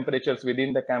ambient temperatures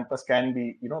within the campus can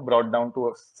be, you know, brought down to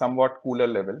a somewhat cooler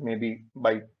level, maybe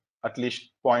by at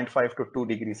least 0.5 to 2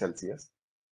 degrees Celsius.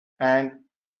 And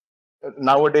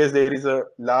nowadays, there is a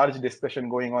large discussion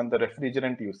going on the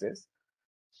refrigerant uses.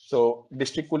 So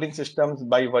district cooling systems,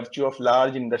 by virtue of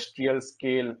large industrial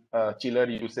scale chiller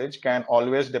usage, can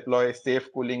always deploy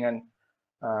safe cooling, and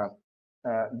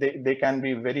they can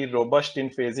be very robust in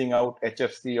phasing out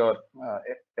HFC or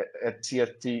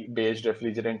HCFC based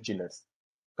refrigerant chillers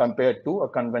compared to a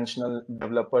conventional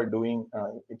developer doing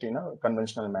it in a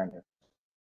conventional manner.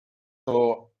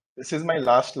 So this is my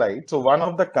last slide. So one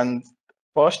of the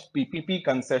first PPP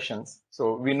concessions.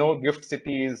 So we know Gift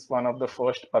City is one of the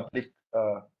first public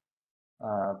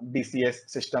DCS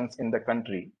systems in the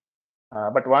country.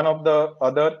 But one of the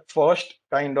other first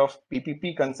kind of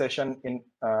PPP concession in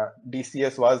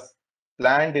DCS was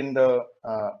planned in the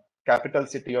capital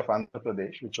city of Andhra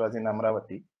Pradesh, which was in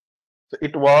Amravati. So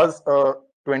it was a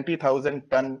 20,000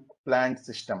 ton planned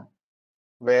system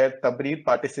where Tabreed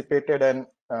participated, and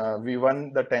we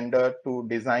won the tender to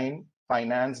design,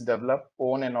 finance, develop,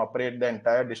 own and operate the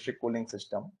entire district cooling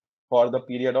system for the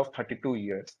period of 32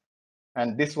 years.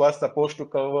 And this was supposed to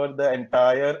cover the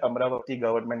entire Amravati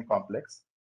government complex,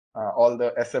 all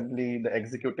the assembly, the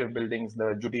executive buildings,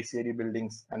 the judiciary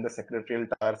buildings, and the secretarial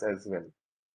towers as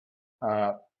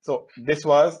well. So this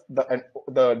was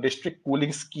the district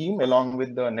cooling scheme along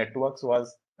with the networks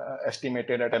was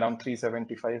estimated at around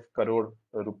 375 crore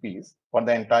rupees for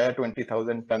the entire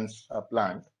 20,000 tons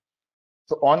plant.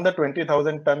 So on the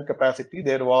 20,000 ton capacity,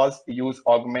 there was use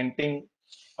augmenting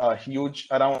huge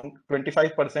around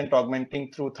 25%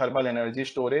 augmenting through thermal energy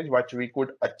storage. What we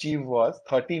could achieve was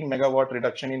 13 megawatt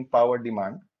reduction in power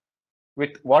demand,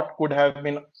 with what could have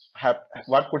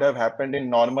happened in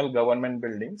normal government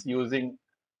buildings using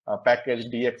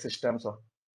packaged DX systems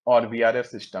or VRF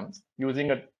systems.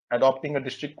 Adopting a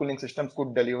district cooling system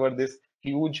could deliver this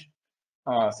huge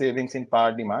savings in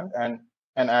power demand and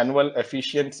an annual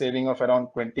efficient saving of around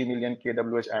 20 million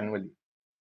kWh annually.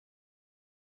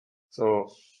 So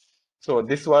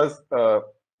this was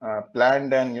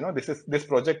planned, and this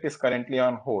project is currently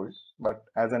on hold. But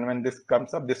as and when this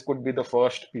comes up, this could be the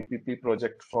first PPP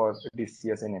project for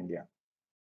DCS in India.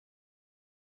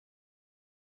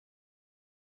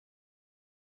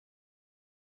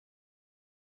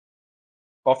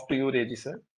 Off to you, Reji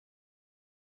sir.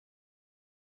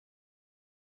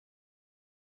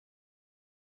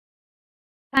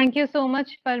 Thank you so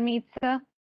much, Parmeet sir,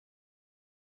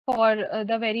 for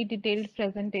the very detailed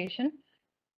presentation.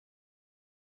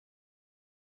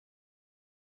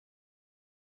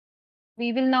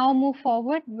 We will now move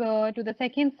forward to the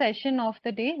second session of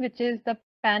the day, which is the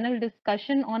panel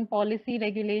discussion on policy,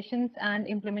 regulations, and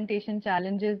implementation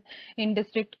challenges in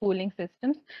district cooling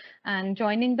systems. And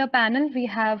joining the panel, we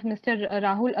have Mr.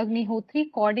 Rahul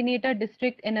Agnihotri, Coordinator,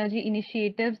 District Energy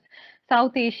Initiatives,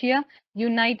 South Asia,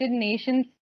 United Nations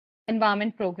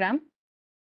Environment Program.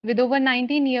 With over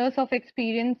 19 years of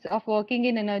experience of working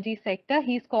in energy sector,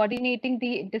 he is coordinating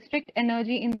the District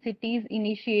Energy in Cities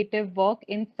initiative work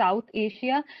in South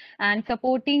Asia and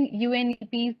supporting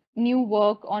UNEP's new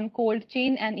work on cold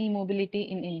chain and e-mobility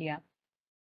in India.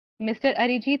 Mr.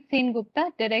 Arijit Sen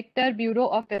Gupta, Director, Bureau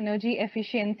of Energy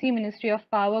Efficiency, Ministry of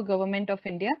Power, Government of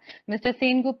India. Mr.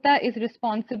 Sen Gupta is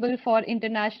responsible for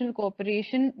international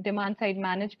cooperation, demand-side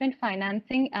management,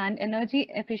 financing, and energy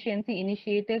efficiency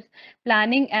initiatives,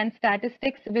 planning and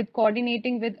statistics, with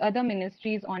coordinating with other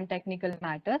ministries on technical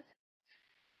matters.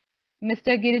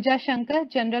 Mr. Girija Shankar,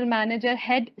 General Manager,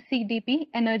 Head CDP,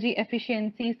 Energy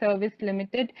Efficiency Service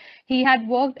Limited. He had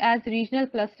worked as Regional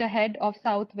Cluster Head of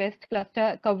Southwest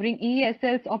Cluster, covering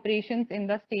ESL's operations in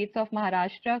the states of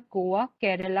Maharashtra, Goa,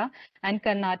 Kerala, and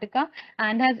Karnataka,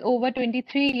 and has over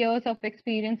 23 years of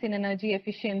experience in energy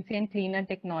efficiency and cleaner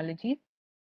technologies.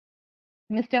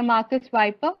 Mr. Marcus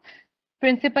Viper,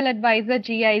 Principal Advisor,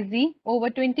 GIZ, over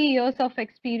 20 years of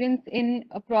experience in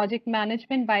project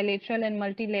management, bilateral and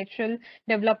multilateral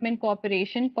development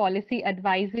cooperation, policy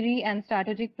advisory and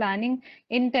strategic planning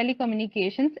in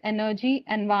telecommunications, energy,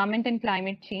 environment and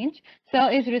climate change.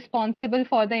 Sir is responsible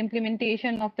for the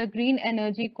implementation of the Green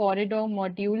Energy Corridor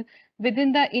module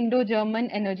within the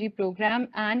Indo-German Energy Program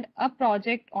and a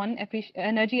project on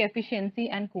energy efficiency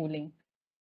and cooling.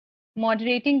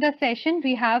 Moderating the session,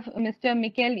 we have Mr.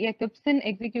 Mikkel Jacobsen,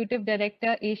 Executive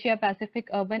Director, Asia Pacific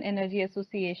Urban Energy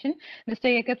Association. Mr.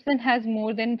 Jacobsen has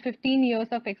more than 15 years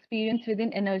of experience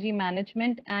within energy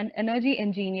management and energy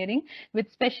engineering, with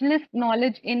specialist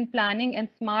knowledge in planning and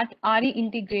smart RE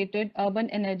integrated urban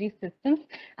energy systems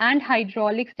and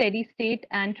hydraulic steady state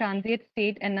and transient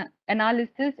state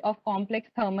analysis of complex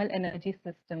thermal energy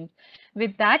systems.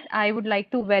 With that, I would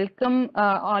like to welcome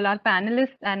all our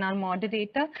panelists and our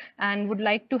moderator, and would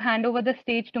like to hand over the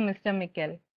stage to Mr.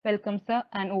 Mikkel. Welcome, sir,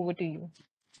 and over to you.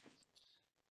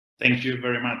 Thank you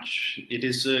very much. It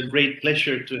is a great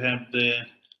pleasure to have the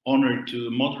honor to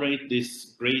moderate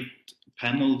this great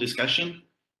panel discussion.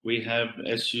 We have,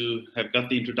 as you have got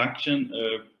the introduction,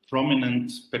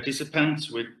 prominent participants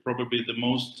with probably the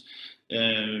most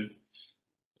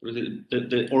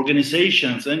the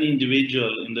organizations and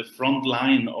individuals in the front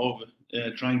line of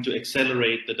trying to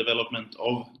accelerate the development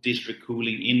of district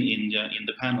cooling in India in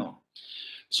the panel.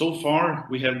 So far,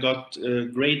 we have got a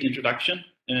great introduction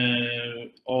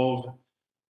of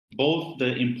both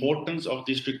the importance of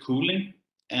district cooling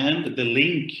and the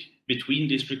link between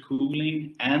district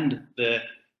cooling and the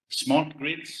smart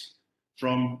grids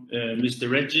from Mr.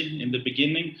 Reggie in the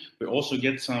beginning. We also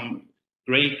get some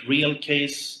great real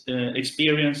case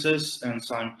experiences and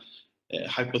some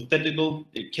hypothetical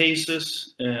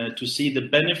cases to see the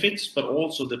benefits, but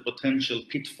also the potential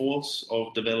pitfalls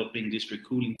of developing district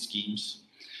cooling schemes.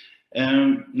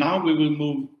 Now we will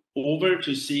move over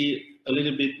to see a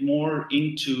little bit more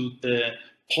into the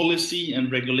policy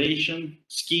and regulation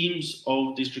schemes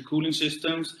of district cooling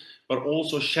systems, but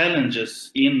also challenges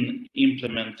in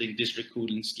implementing district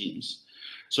cooling schemes.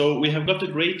 So we have got a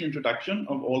great introduction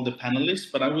of all the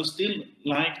panelists, but I would still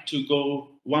like to go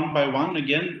one by one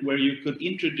again, where you could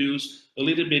introduce a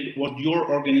little bit what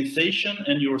your organization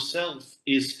and yourself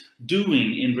is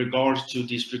doing in regards to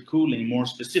district cooling more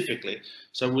specifically.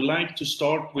 So I would like to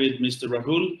start with Mr.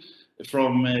 Rahul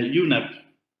from UNEP.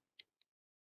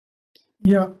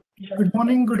 Yeah, good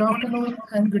morning, good afternoon,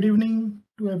 and good evening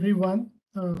to everyone.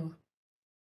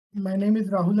 My name is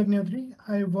Rahul Agnatri.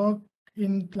 I work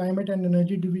in Climate and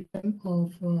Energy Division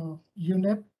of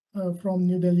UNEP from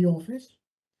New Delhi office.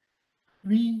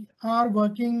 We are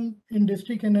working in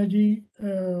district energy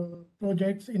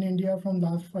projects in India from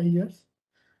last 5 years.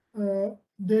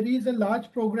 There is a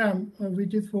large program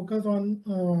which is focused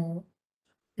on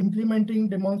implementing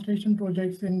demonstration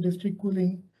projects in district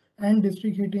cooling and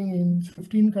district heating in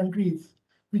 15 countries,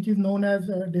 which is known as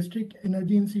District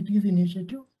Energy in Cities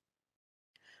Initiative.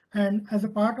 And as a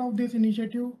part of this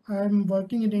initiative, I'm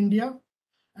working in India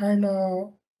and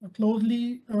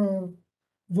closely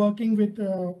working with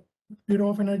Bureau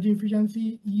of Energy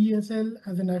Efficiency, EESL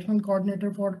as a national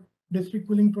coordinator for district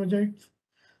cooling projects,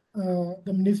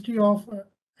 the Ministry of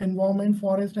Environment,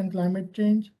 Forest and Climate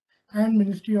Change, and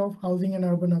Ministry of Housing and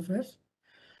Urban Affairs.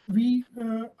 We,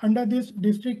 under this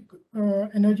district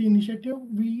energy initiative,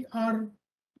 we are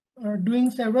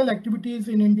doing several activities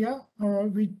in India,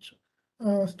 which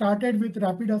started with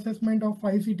rapid assessment of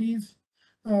 5 cities.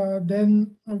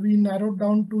 Then we narrowed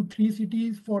down to 3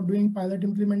 cities for doing pilot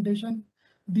implementation.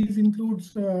 These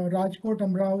includes Rajkot,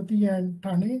 Amravati, and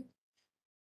Thane.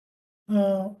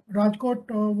 Rajkot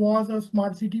was a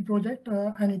smart city project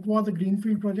and it was a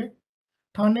greenfield project.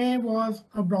 Thane was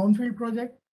a brownfield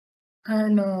project,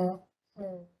 and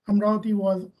Amravati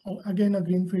was again a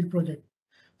greenfield project.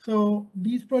 So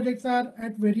these projects are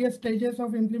at various stages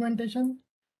of implementation.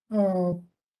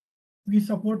 We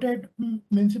supported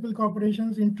municipal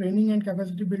corporations in training and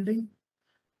capacity building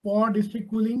for district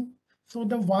cooling. So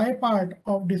the why part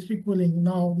of district cooling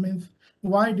now means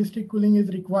why district cooling is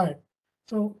required.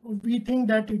 So we think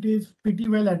that it is pretty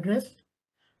well addressed.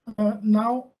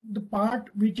 Now the part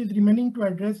which is remaining to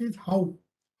address is how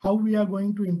we are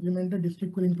going to implement the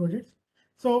district cooling projects.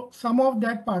 So some of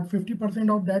that part,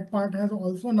 50% of that part has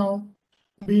also now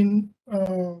been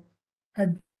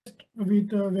addressed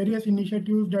with various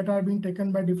initiatives that are being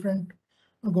taken by different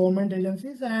government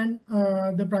agencies and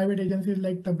the private agencies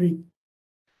like Tabreek.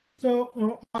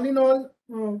 So all in all,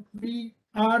 we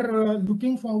are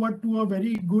looking forward to a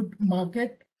very good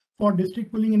market for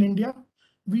district cooling in India.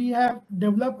 We have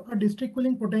developed a district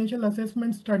cooling potential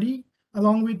assessment study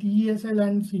along with EESL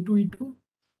and C2E2,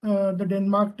 the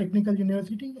Denmark Technical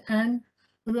University, and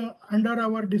under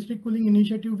our district cooling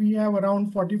initiative, we have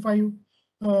around 45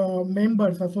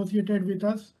 members associated with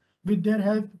us. With their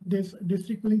help, this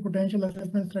district cooling potential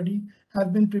assessment study has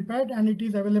been prepared and it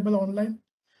is available online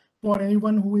for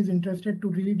anyone who is interested to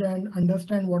read and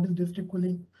understand what is district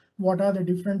cooling, what are the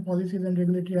different policies and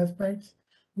regulatory aspects,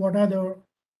 what are the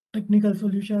technical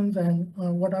solutions, and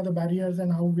what are the barriers,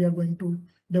 and how we are going to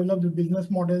develop the business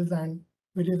models and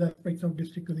various aspects of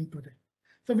district cooling project.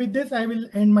 So with this, I will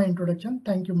end my introduction.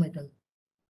 Thank you, Michael.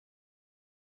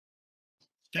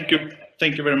 Thank you.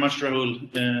 Thank you very much,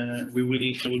 Rahul. We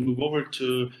will move over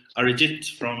to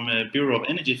Arijit from Bureau of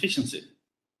Energy Efficiency.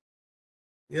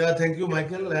 Yeah, thank you,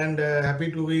 Michael, and happy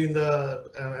to be in the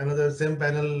another same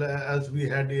panel as we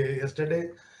had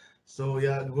yesterday. So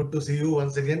yeah, good to see you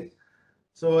once again.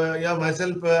 So yeah,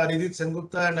 myself Arijit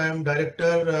Sengupta, and I am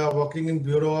director working in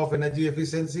Bureau of Energy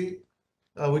Efficiency,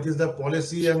 which is the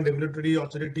policy and regulatory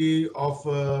authority of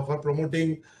for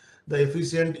promoting the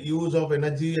efficient use of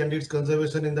energy and its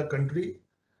conservation in the country.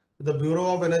 The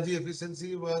Bureau of Energy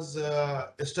Efficiency was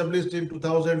established in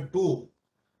 2002.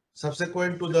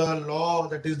 Subsequent to the law,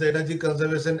 that is the Energy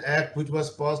Conservation Act, which was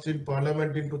passed in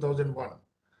Parliament in 2001.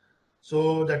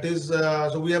 So that is,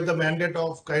 so we have the mandate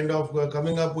of kind of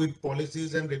coming up with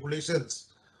policies and regulations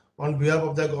on behalf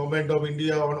of the Government of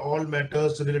India on all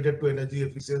matters related to energy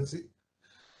efficiency.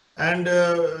 And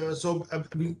so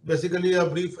basically a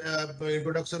brief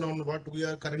introduction on what we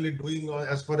are currently doing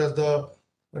as far as the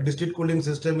district cooling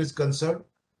system is concerned.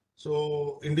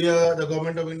 So India, the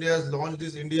Government of India has launched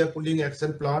this India Cooling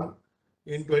Action Plan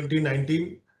in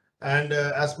 2019. And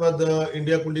as per the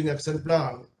India Cooling Action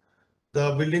Plan,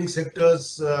 the building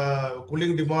sector's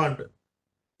cooling demand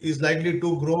is likely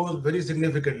to grow very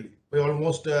significantly by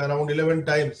almost around 11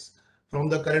 times from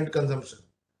the current consumption.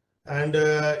 And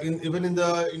even in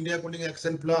the India Cooling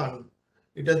Action Plan,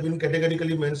 it has been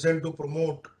categorically mentioned to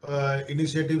promote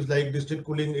initiatives like district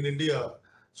cooling in India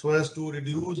so as to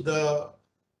reduce the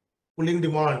cooling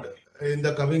demand in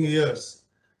the coming years,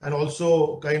 and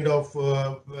also kind of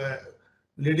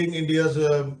leading India's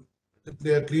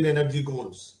clean energy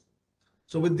goals.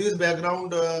 So with this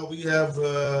background, we have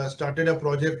started a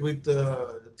project with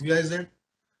GIZ,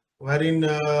 wherein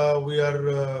we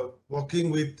are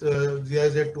working with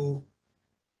GIZ to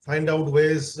find out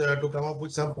ways to come up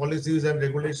with some policies and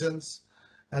regulations,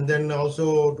 and then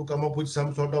also to come up with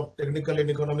some sort of technical and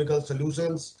economical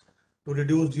solutions to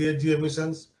reduce GHG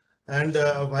emissions and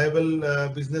viable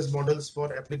business models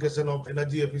for application of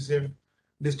energy efficient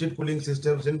district cooling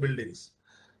systems in buildings.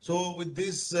 So with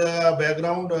this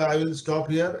background, I will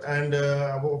stop here, and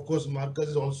of course Marcus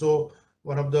is also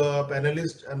one of the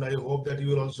panelists, and I hope that you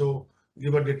will also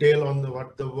give a detail on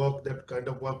that kind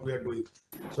of work we are doing.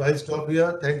 So I'll stop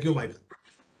here. Thank you, Michael.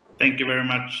 Thank you very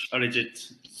much,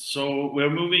 Arijit. So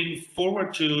we're moving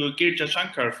forward to Girja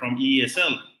Shankar from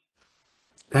ESL.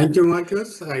 Thank you,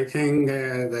 Marcus. I think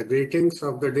the greetings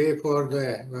of the day for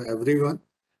everyone,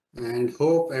 and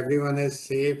hope everyone is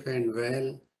safe and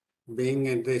well being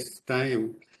at this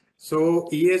time. So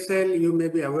ESL, you may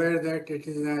be aware that it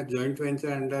is a joint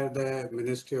venture under the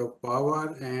Ministry of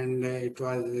Power, and it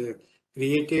was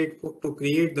created to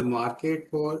create the market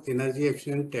for energy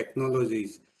efficient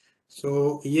technologies.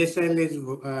 So ESL is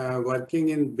working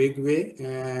in big way.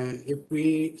 If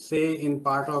we say in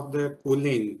part of the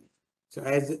cooling, so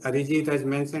as Arijit has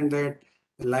mentioned that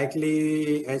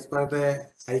likely as per the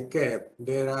ICAP,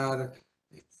 there are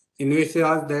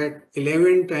investors that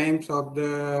 11 times of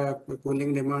the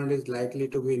cooling demand is likely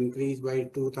to be increased by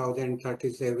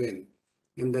 2037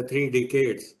 in the 3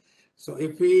 decades. So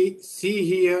if we see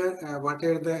here, what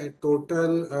are the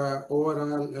total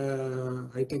overall,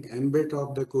 I think, ambit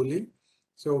of the cooling.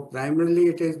 So primarily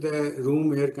it is the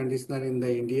room air conditioner in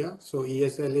the India. So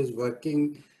ESL is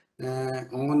working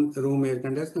on room air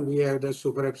conditioner. We have the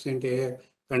super efficient air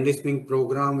conditioning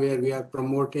program where we are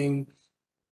promoting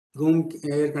room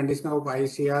air conditioner of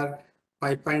ICR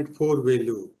 5.4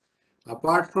 value.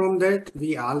 Apart from that,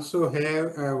 we also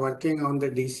have working on the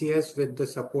DCS with the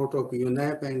support of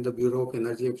UNEP and the Bureau of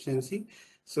Energy Efficiency.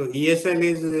 So ESL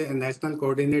is a national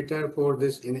coordinator for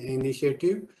this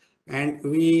initiative, and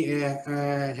we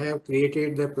have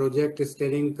created the project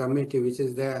steering committee, which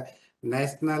is the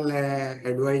national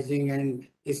advising and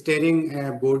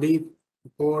steering body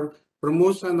for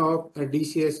promotion of a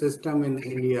DCS system in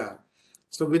India.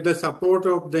 So with the support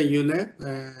of the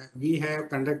UNEP, we have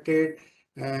conducted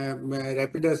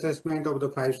rapid assessment of the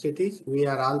 5 cities. We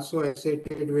are also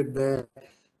associated with the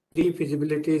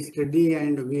pre-feasibility study,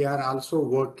 and we are also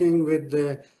working with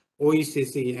the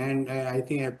OECC, and I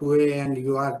think FOA, and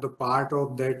you are the part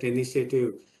of that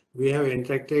initiative. We have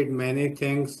interacted many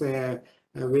things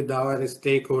with our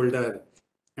stakeholder,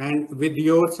 and with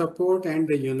your support and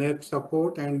the UNEP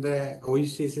support and the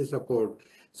OECC support.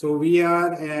 So we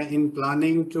are in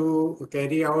planning to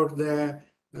carry out the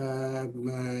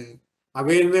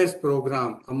awareness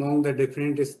program among the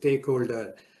different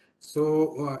stakeholders.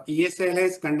 So ESL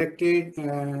has conducted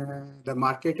the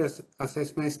market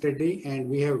assessment study, and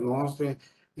we have launched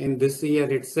in this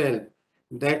year itself.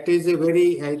 That is a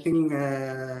very, I think,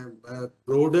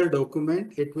 broader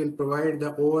document. It will provide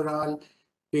the overall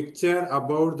picture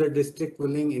about the district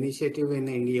cooling initiative in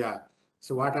India.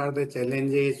 So what are the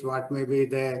challenges, what may be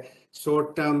the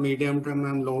short-term, medium-term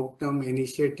and long-term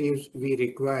initiatives we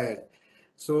require.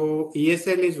 So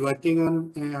ESL is working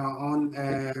on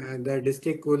the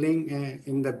district cooling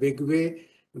in the big way.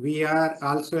 We are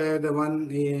also the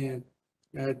one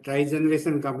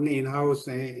tri-generation company in-house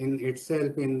in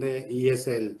itself in the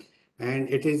ESL. And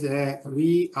it is,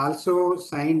 we also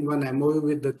signed one MOU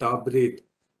with the Tabrit.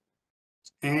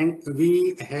 And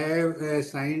we have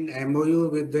signed MOU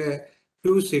with the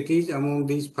 2 cities among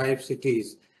these 5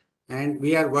 cities, and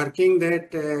we are working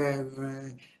that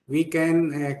we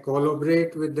can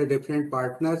collaborate with the different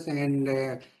partners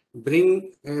and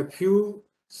bring a few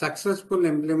successful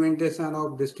implementation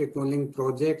of district cooling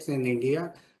projects in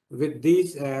India. With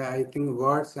these, I think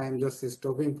words, I'm just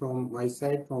stopping from my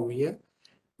side from here.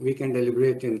 We can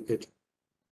deliberate in it.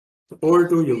 Over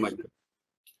to you, Michael.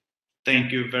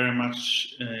 Thank you very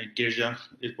much, Girja.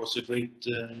 It was a great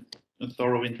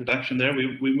thorough introduction there.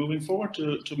 We're moving forward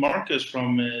to Marcus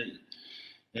from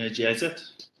GIZ.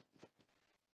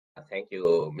 Thank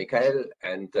you, Mikhail,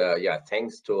 and yeah,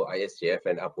 thanks to ISGF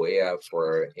and APOEA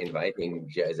for inviting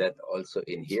GIZ also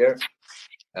in here.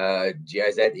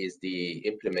 GIZ is the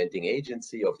implementing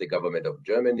agency of the government of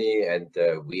Germany, and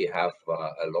we have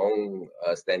a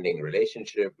long-standing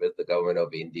relationship with the government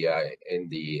of India in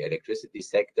the electricity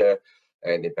sector,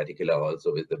 and in particular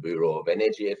also with the Bureau of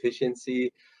Energy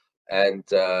Efficiency. And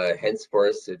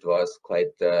henceforth, it was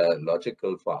quite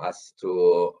logical for us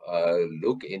to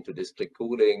look into district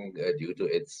cooling due to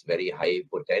its very high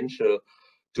potential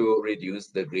to reduce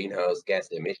the greenhouse gas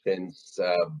emissions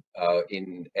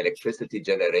in electricity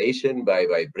generation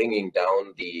by bringing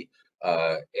down the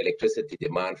electricity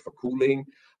demand for cooling.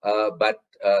 But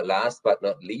last but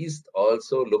not least,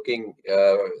 also looking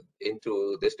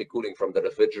into district cooling from the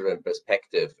refrigerant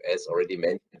perspective, as already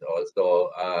mentioned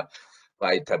also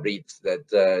by Tabrit,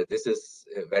 that this is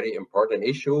a very important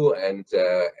issue, and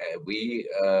we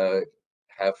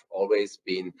have always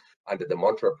been under the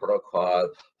Montreal Protocol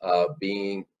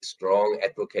being strong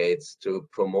advocates to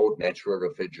promote natural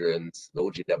refrigerants,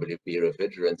 low GWP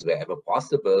refrigerants wherever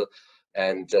possible.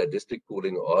 And district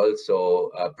cooling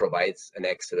also provides an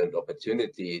excellent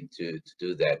opportunity to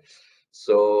do that.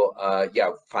 So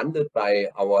yeah, funded by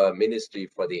our Ministry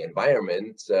for the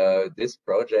Environment, this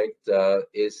project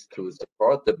is to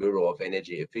support the Bureau of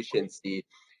Energy Efficiency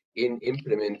in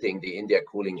implementing the India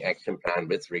Cooling Action Plan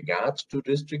with regards to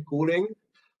district cooling.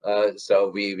 So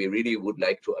we really would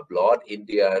like to applaud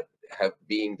India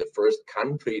being the first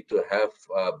country to have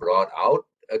brought out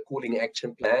a cooling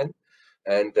action plan.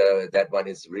 And that one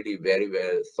is really very,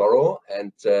 very thorough.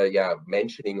 And yeah,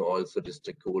 mentioning also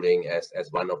district cooling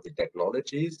as one of the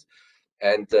technologies.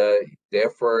 And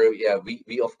therefore, yeah,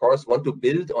 we of course want to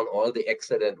build on all the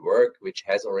excellent work which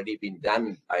has already been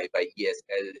done by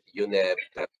ESL,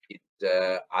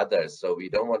 UNEP, others. So we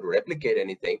don't want to replicate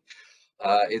anything.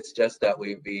 It's just that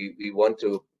we want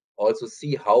to also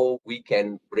see how we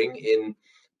can bring in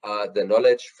the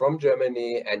knowledge from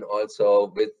Germany, and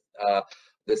also with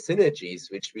the synergies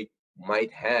which we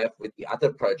might have with the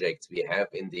other projects we have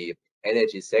in the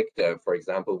energy sector. For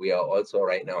example, we are also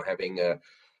right now having a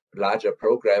larger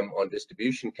program on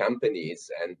distribution companies,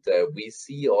 and we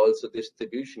see also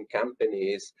distribution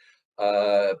companies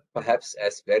perhaps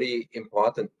as very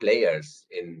important players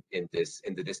in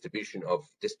the distribution of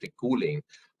district cooling,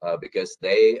 because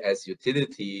they, as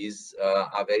utilities,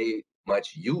 are very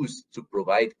much used to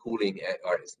provide cooling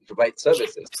or provide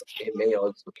services. They may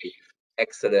also be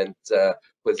excellent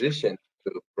position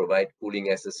to provide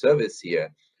cooling as a service here.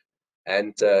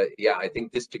 And yeah, I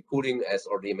think district cooling, as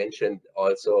already mentioned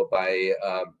also by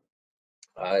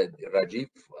Rajiv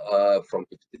from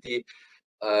the city,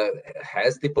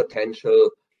 has the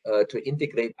potential to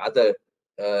integrate other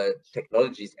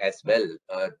technologies as well.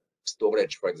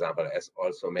 Storage, for example, as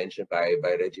also mentioned by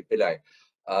Reggie Pillai,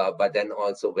 but then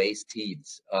also waste heat,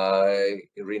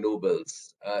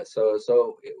 renewables.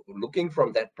 So looking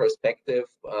from that perspective,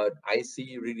 I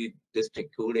see really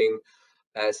district cooling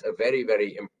as a very,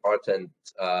 very important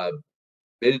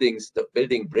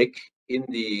building brick in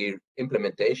the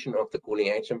implementation of the cooling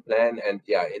action plan. And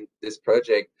yeah, in this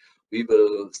project, we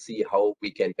will see how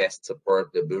we can best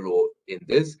support the Bureau in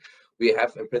this. We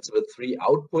have in principle 3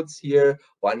 outputs here.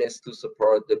 One is to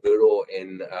support the Bureau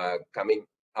in coming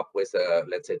up with a,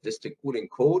 let's say, district cooling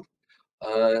code.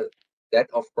 That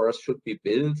of course should be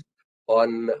built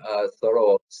on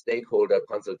thorough stakeholder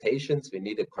consultations. We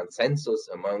need a consensus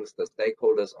amongst the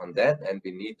stakeholders on that, and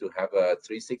we need to have a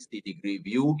 360-degree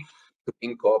view to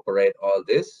incorporate all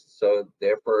this. So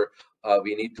therefore,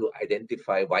 we need to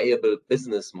identify viable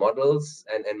business models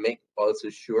and make also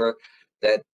sure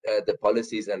that the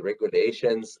policies and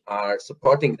regulations are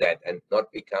supporting that and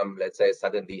not become, let's say,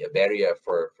 suddenly a barrier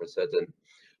for certain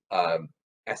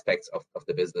aspects of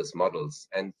the business models.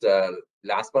 And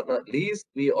last but not least,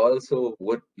 we also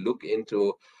would look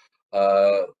into,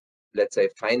 let's say,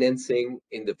 financing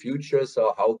in the future.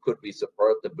 So how could we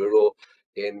support the Bureau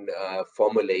in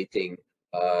formulating,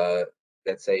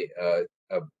 let's say,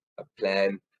 a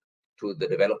plan to the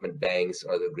development banks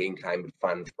or the Green Climate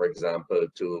Fund, for example,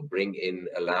 to bring in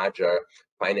a larger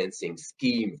financing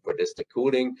scheme for district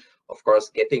cooling. Of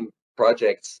course, getting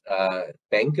projects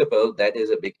bankable, that is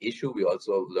a big issue. We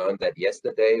also learned that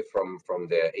yesterday from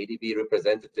the ADB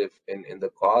representative in the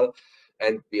call,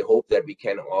 and we hope that we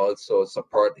can also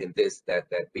support in this, that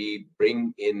we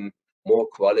bring in more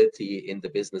quality in the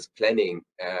business planning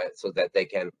so that they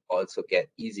can also get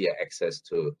easier access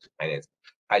to finance.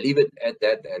 I leave it at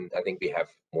that, and I think we have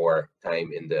more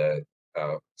time in the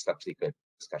subsequent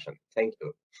discussion. Thank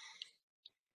you.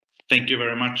 Thank you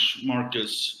very much,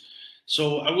 Marcus.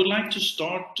 So I would like to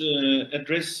start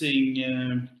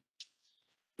addressing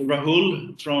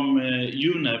Rahul from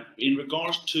UNEP in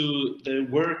regards to the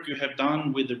work you have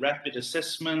done with the rapid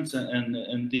assessments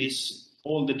and this,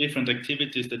 all the different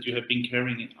activities that you have been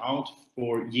carrying out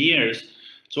for years.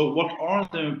 So what are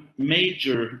the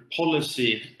major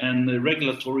policy and the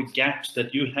regulatory gaps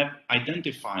that you have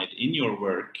identified in your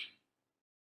work?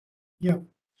 Yeah.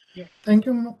 Thank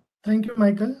you,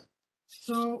 Michael.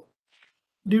 So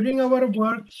during our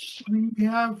work, we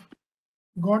have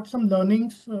got some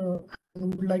learnings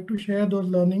and would like to share those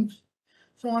learnings.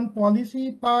 So on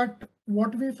policy part,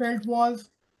 what we felt was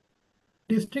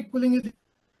district cooling is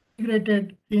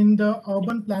integrated in the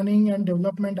urban planning and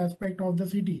development aspect of the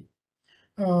city.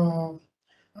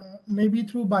 Maybe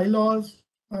through bylaws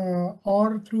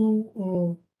or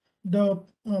through the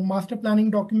master planning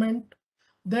document,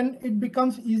 then it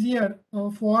becomes easier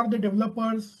for the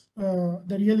developers,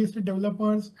 the real estate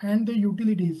developers and the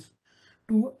utilities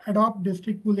to adopt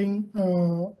district cooling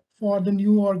for the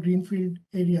new or greenfield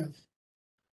areas.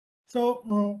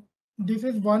 So this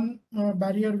is one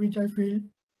barrier which I feel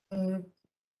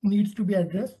needs to be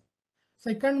addressed.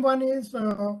 Second one is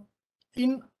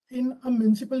in a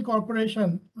municipal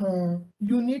corporation,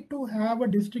 you need to have a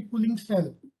district cooling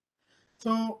cell.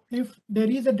 So if there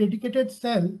is a dedicated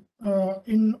cell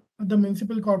in the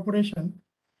municipal corporation,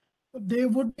 they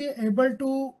would be able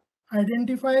to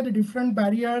identify the different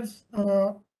barriers.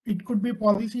 It could be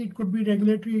policy, it could be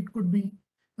regulatory, it could be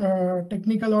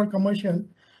technical or commercial,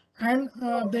 and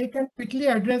they can quickly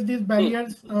address these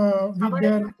barriers with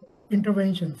their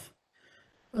interventions.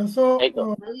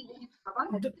 The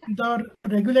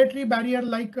regulatory barrier,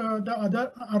 like the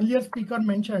other earlier speaker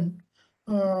mentioned,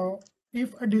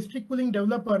 if a district cooling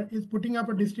developer is putting up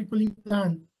a district cooling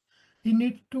plant, he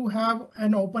needs to have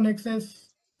an open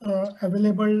access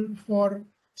available for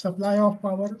supply of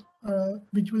power,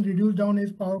 which will reduce down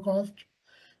his power cost.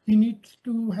 He needs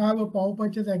to have a power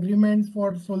purchase agreement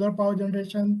for solar power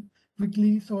generation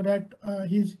quickly so that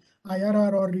his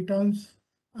IRR or returns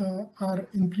are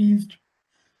increased.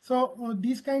 So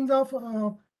these kinds of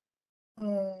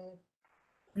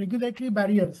regulatory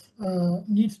barriers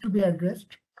needs to be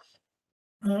addressed.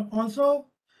 Also,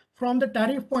 from the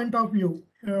tariff point of view,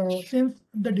 since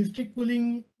the district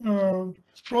cooling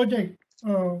project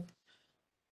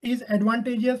is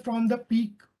advantageous from the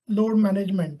peak load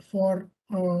management for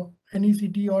any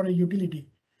city or a utility.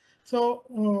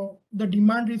 So the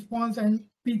demand response and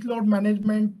peak load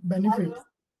management benefits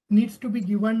needs to be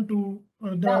given to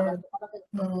the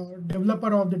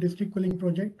developer of the district cooling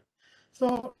project.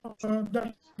 So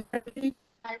the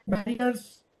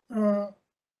barriers could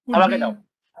be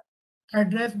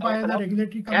addressed by the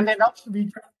regulatory commissions,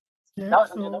 which yeah,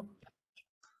 so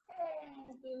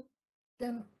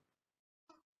can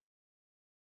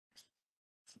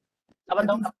I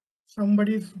think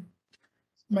somebody's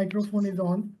microphone is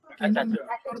on. Can you mute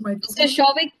your microphone? Mr.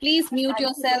 Shovik, please mute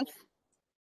yourself.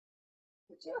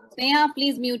 Neha,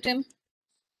 please mute him.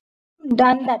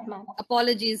 Done that, ma'am.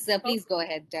 Apologies. Please go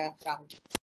ahead, Rahul.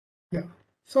 Yeah.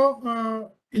 So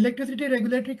Electricity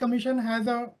Regulatory Commission has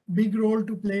a big role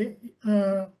to play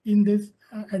in this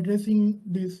addressing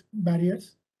these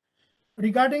barriers.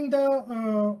 Regarding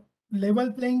the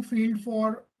level playing field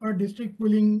for a district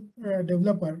cooling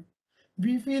developer,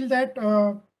 we feel that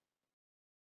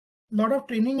lot of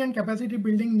training and capacity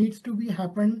building needs to be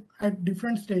happen at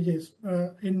different stages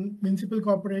in municipal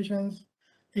corporations,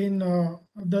 in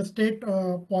the state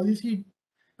policy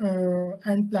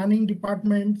and planning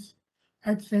departments.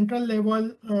 At central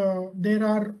level, there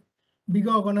are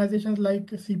bigger organizations like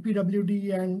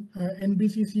CPWD and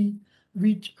NBCC,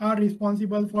 which are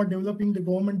responsible for developing the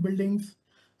government buildings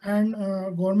and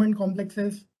government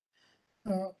complexes.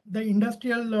 The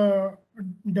industrial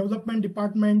development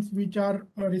departments, which are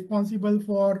responsible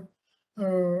for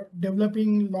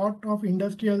developing lot of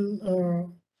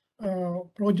industrial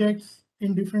projects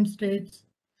in different states.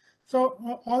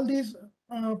 So all these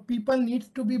people needs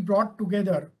to be brought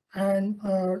together, and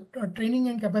training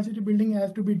and capacity building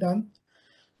has to be done.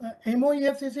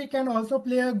 MOEFCC can also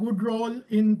play a good role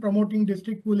in promoting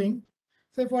district cooling.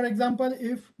 Say, for example,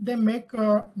 if they make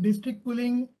district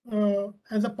cooling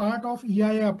as a part of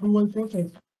EIA approval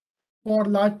process for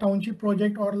large township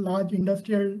project or large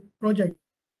industrial project,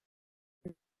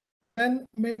 then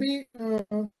maybe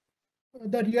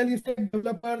the real estate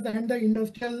developers and the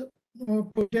industrial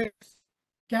projects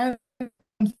can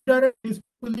consider district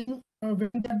cooling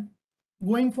when they're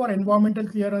going for environmental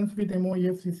clearance with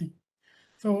MOEFCC.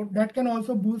 So that can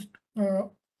also boost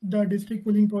the district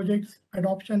cooling projects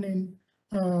adoption in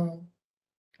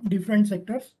different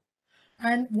sectors.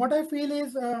 And what I feel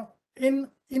is in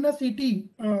a city,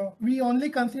 we only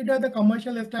consider the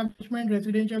commercial establishment,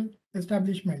 residential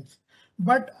establishments.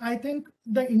 But I think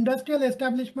the industrial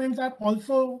establishments are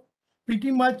also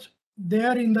pretty much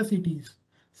there in the cities.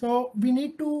 So we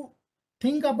need to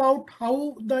think about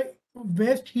how the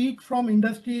waste heat from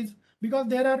industries, because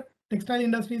there are textile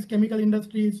industries, chemical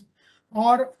industries,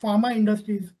 or pharma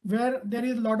industries where there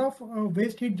is a lot of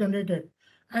waste heat generated.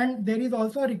 And there is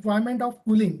also a requirement of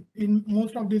cooling in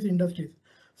most of these industries.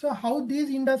 So how these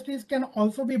industries can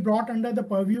also be brought under the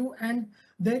purview, and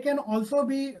they can also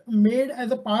be made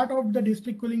as a part of the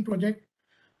district cooling project.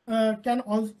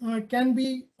 can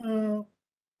be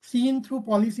seen through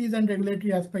policies and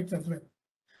regulatory aspects as well.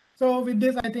 So with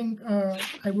this, I think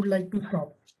I would like to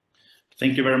stop.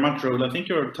 Thank you very much, Rahul. I think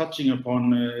you're touching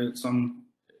upon some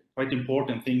quite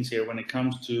important things here when it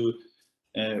comes to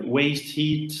waste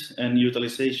heat and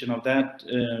utilization of that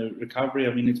recovery.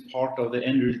 I mean, it's part of the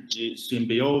energy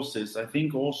symbiosis. I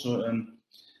think also an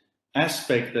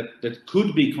aspect that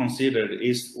could be considered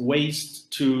is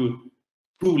waste to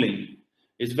cooling.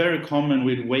 It's very common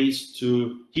with waste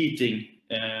to heating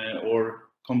or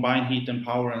combined heat and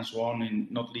power and so on,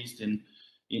 not least in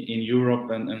Europe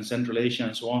and Central Asia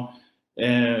and so on.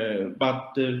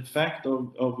 But the fact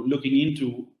of looking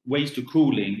into waste to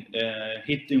cooling,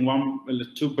 hitting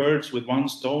two birds with one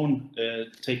stone,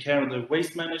 take care of the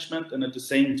waste management and at the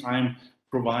same time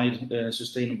provide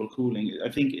sustainable cooling. I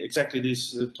think exactly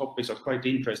these topics are quite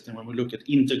interesting when we look at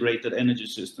integrated energy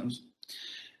systems.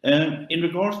 In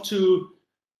regards to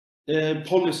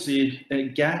policy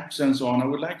gaps and so on, I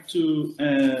would like to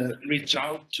reach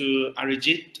out to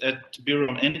Arijit at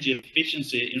Bureau of Energy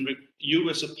Efficiency. You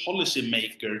as a policy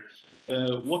maker,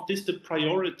 what is the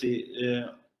priority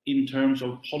in terms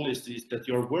of policies that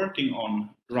you're working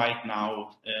on right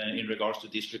now in regards to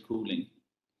district cooling?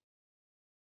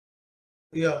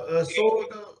 Yeah, so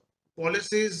the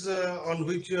policies on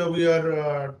which we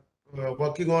are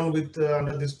working on with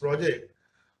under this project,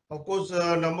 of course,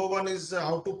 number one is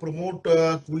how to promote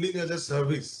cooling as a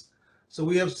service. So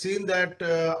we have seen that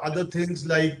other things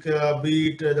like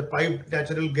be it the piped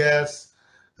natural gas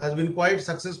has been quite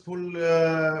successful,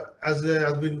 has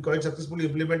been quite successfully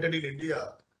implemented in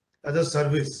India as a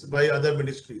service by other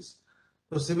ministries.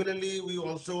 So similarly, we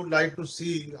also like to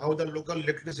see how the local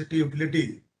electricity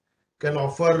utility can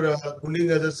offer cooling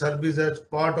as a service as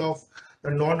part of the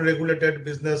non-regulated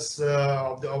business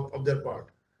of their part.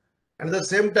 And at the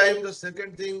same time, the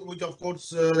second thing, which of course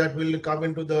that will come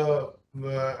into the,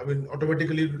 I mean,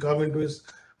 automatically will come into is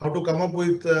how to come up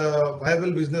with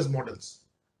viable business models.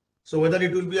 So whether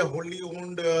it will be a wholly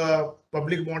owned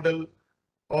public model,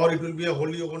 or it will be a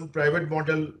wholly owned private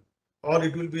model, or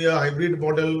it will be a hybrid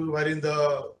model wherein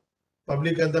the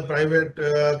public and the private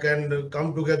can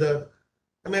come together.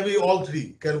 Maybe all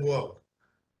three can work.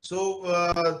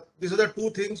 So these are the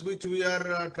two things which we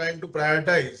are trying to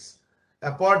prioritize.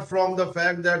 Apart from the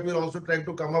fact that we're also trying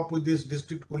to come up with this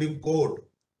district cooling code.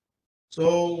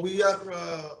 So we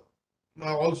are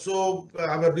also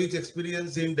have a rich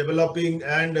experience in developing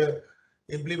and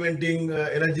implementing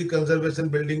energy conservation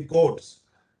building codes,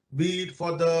 be it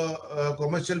for the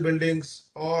commercial buildings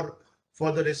or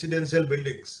for the residential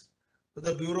buildings. So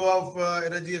the Bureau of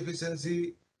Energy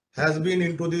Efficiency has been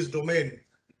into this domain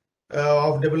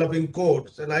of developing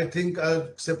codes, and I think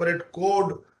a separate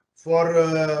code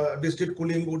for district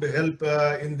cooling would help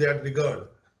in that regard.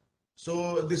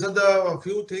 So these are the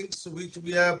few things which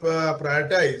we have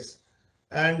prioritized,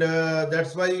 and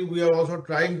that's why we are also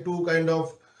trying to kind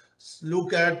of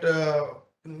look at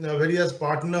various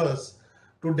partners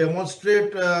to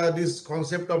demonstrate this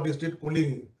concept of district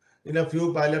cooling in a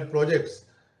few pilot projects,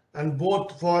 and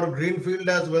both for greenfield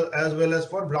as well as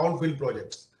for brownfield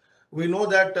projects. We know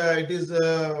that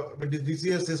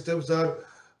DCS systems are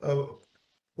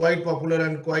quite popular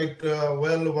and quite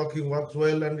works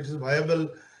well, and it is viable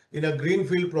in a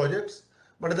greenfield projects.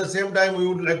 But at the same time, we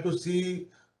would like to see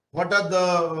what are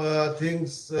the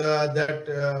things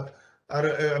that are,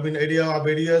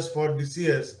 areas for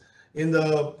DCS in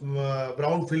the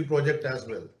brownfield project as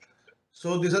well.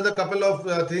 So these are the couple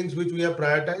of things which we have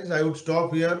prioritized. I would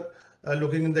stop here,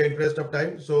 looking in the interest of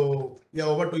time. So yeah,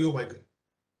 over to you, Michael.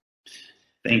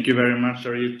 Thank you very much,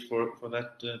 Arijit, for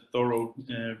that thorough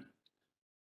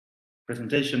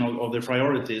presentation of the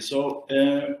priorities. So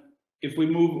if we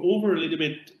move over a little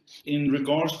bit in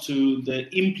regards to the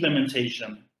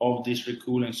implementation of district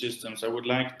cooling systems, I would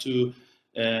like to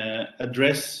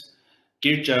address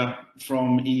Girja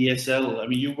from ESL. I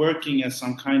mean, you're working as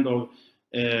some kind of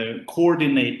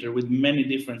coordinator with many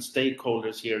different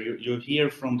stakeholders here. You hear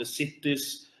from the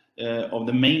cities of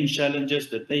the main challenges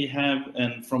that they have,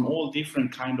 and from all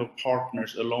different kind of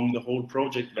partners along the whole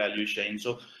project value chain.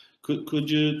 So could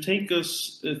you take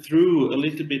us through a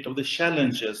little bit of the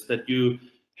challenges that you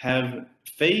have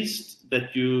faced,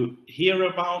 that you hear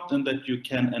about, and that you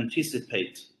can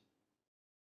anticipate?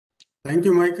 Thank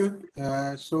you, Michael.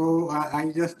 So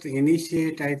I just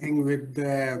initiate, I think, with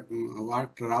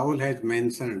what Rahul has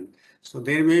mentioned. So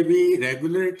there may be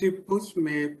regulatory push,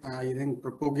 may I think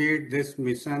propagate this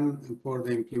mission for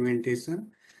the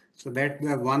implementation. So that's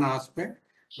the one aspect.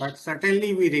 But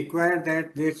certainly we require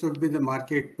that there should be the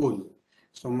market pull.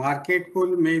 So market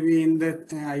pull maybe in the,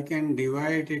 I can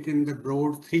divide it in the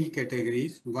broad three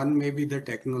categories. One may be the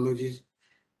technologies.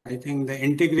 I think the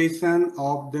integration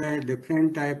of the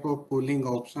different type of pooling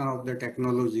option of the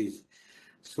technologies.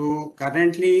 So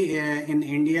currently in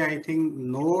India, I think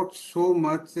not so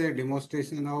much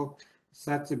demonstration of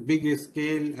such a big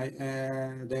scale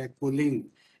the cooling,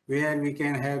 where we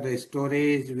can have the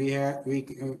storage,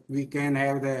 we can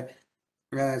have the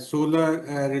solar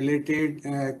related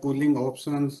cooling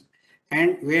options,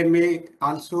 and where may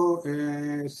also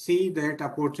see that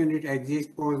opportunity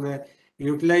exists for the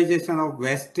utilization of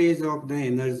wastage of the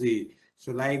energy.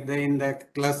 So like in the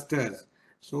clusters.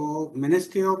 So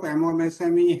Ministry of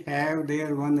MMSME have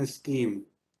their one scheme.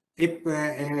 If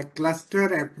a cluster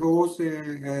approach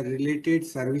related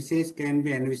services can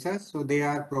be envisaged, so they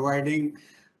are providing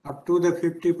up to the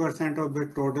 50% of the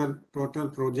total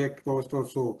project cost or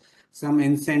so, some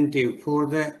incentive for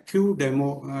the few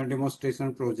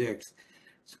demonstration projects.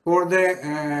 For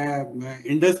the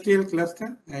industrial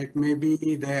cluster, it may be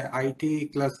the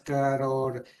IT cluster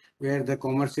or where the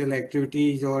commercial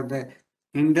activities or the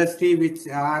industry which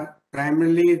are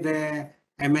primarily the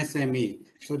MSME,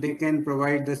 so they can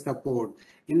provide the support.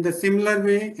 In the similar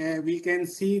way, we can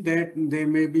see that there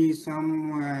may be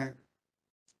some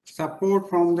support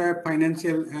from the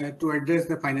financial to address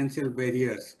the financial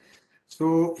barriers.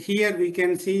 So here we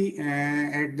can see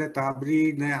at the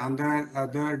Tabri, the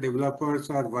other developers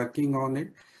are working on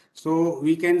it. So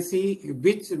we can see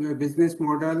which business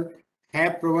model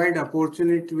have provide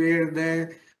opportunity where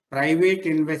the private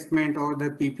investment or the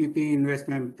PPP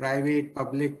investment, private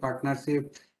public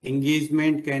partnership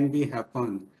engagement can be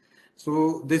happen.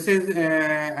 So this is,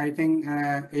 I think,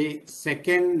 a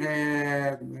second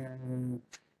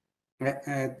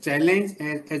challenge,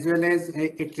 as well as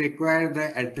it requires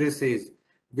the addresses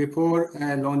before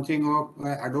launching of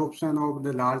adoption of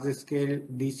the large scale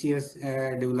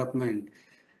DCS development.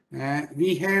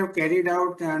 We have carried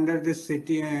out under this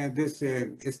study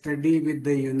with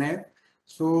the UNEP.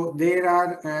 So there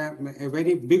are a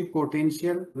very big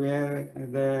potential where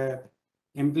the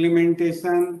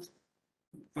implementation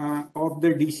of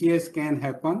the DCS can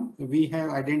happen. We have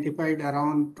identified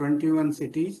around 21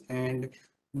 cities, and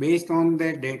based on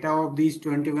the data of these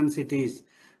 21 cities,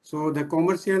 so the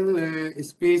commercial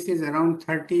space is around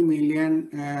 30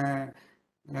 million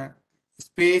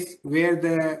space where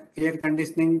the air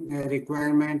conditioning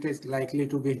requirement is likely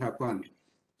to be happen.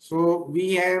 So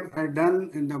we have done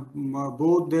in the,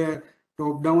 both the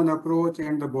top-down approach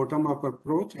and the bottom-up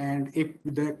approach, and if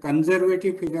the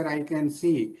conservative figure I can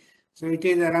see, so it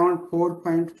is around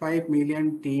 4.5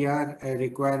 million TR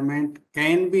requirement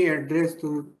can be addressed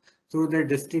through the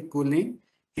district cooling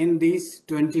in these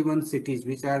 21 cities,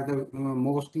 which are the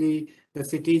mostly the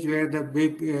cities where the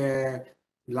big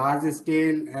large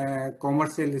scale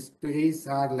commercial space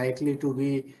are likely to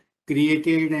be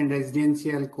created and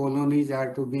residential colonies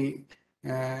are to be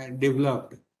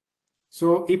developed.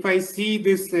 So if I see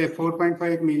this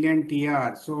 4.5 million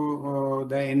TR, so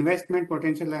the investment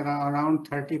potential around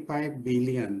 35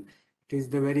 billion. It is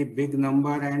the very big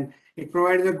number, and it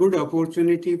provides a good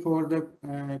opportunity for the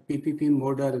PPP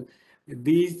model.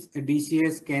 These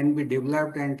DCS can be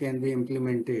developed and can be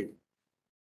implemented.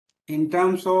 In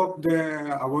terms of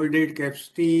the avoided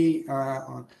capacity,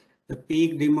 the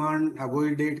peak demand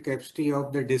avoided capacity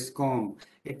of the DISCOM,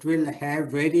 it will have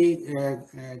very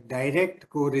direct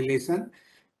correlation,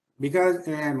 because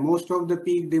most of the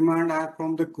peak demand are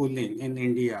from the cooling in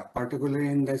India, particularly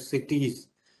in the cities.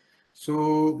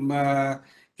 So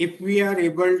if we are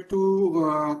able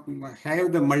to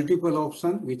have the multiple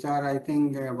options, which are, I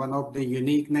think, one of the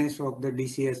uniqueness of the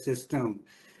DCS system.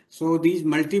 So these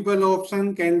multiple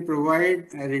options can provide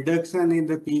a reduction in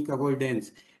the peak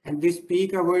avoidance, and this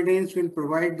peak avoidance will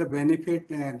provide the benefit,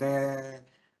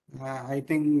 I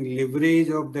think, leverage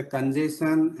of the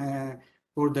congestion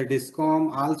for the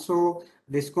DISCOM. Also,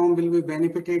 DISCOM will be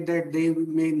benefited that they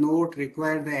may not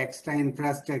require the extra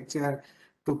infrastructure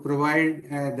to provide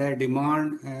the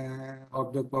demand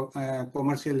of the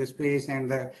commercial space and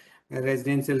the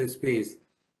residential space.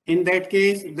 In that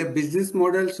case, the business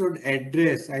model should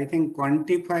address, I think,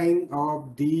 quantifying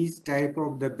of these type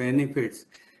of the benefits,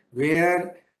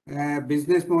 where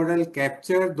business model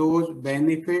capture those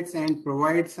benefits and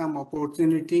provide some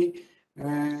opportunity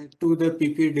to the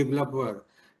PP developer.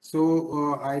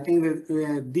 So I think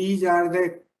that these are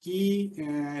the key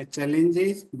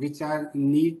challenges which are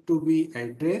need to be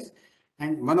addressed.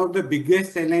 And one of the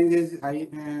biggest challenges,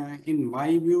 in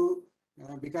my view,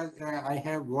 because I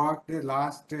have worked the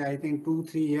last, I think,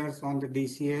 2-3 years on the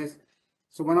DCS.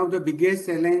 So one of the biggest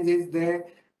challenges is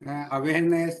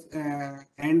awareness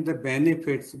and the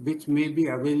benefits which may be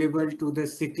available to the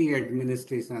city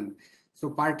administration. So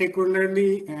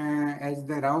particularly, as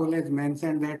the Rahul has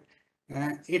mentioned, that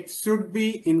it should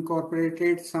be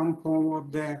incorporated some form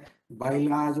of the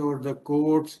bylaws or the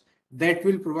codes that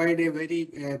will provide a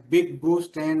very big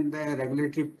boost and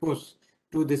regulatory push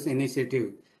to this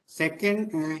initiative.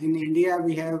 Second, in India,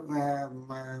 we have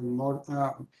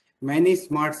many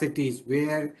smart cities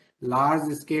where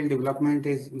large scale development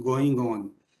is going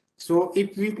on. So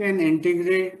if we can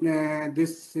integrate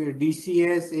this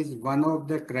DCS is one of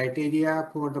the criteria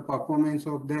for the performance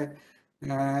of the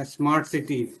smart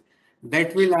cities.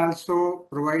 That will also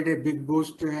provide a big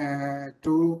boost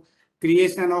to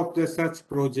creation of the such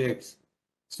projects.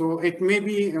 So it may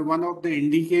be one of the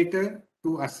indicator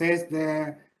to assess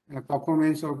the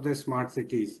performance of the smart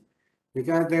cities,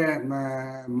 because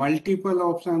the multiple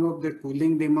option of the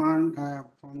cooling demand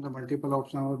from the multiple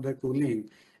option of the cooling,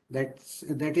 that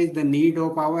is the need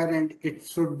of power and it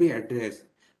should be addressed.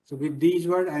 So with these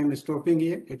words, I am stopping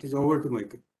here. It is over to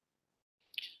Michael.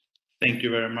 Thank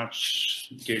you very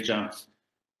much, Girja,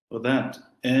 for that.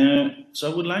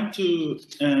 So I would like to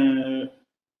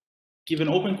give an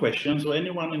open question, so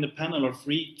anyone in the panel are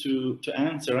free to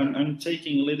answer. I'm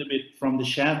taking a little bit from the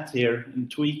chat here and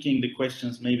tweaking the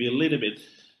questions maybe a little bit.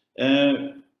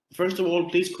 First of all,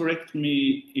 please correct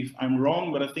me if I'm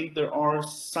wrong, but I think there are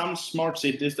some smart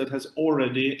cities that has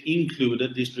already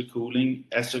included district cooling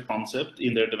as a concept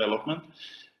in their development.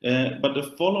 But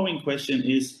the following question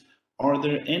is, are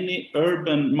there any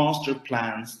urban master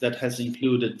plans that has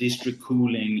included district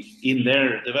cooling in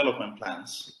their development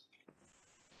plans?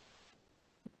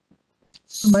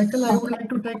 Michael, I would like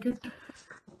to take it.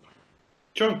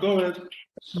 Sure, go ahead.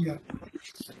 Yeah.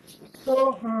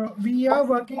 So we are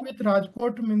working with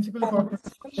Rajkot Municipal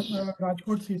Corporation,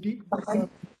 Rajkot City,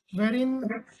 wherein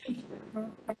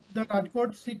the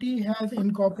Rajkot City has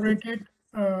incorporated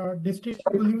district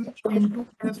cooling into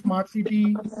the smart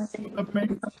city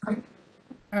development,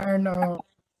 and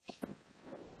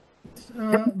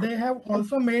they have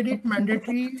also made it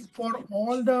mandatory for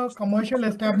all the commercial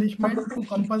establishment to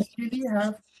compulsorily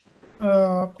have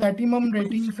platinum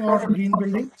rating for green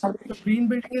building. So green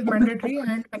building is mandatory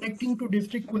and connecting to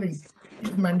district cooling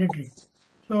is mandatory.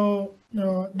 So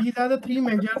these are the three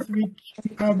measures which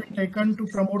have been taken to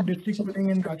promote district cooling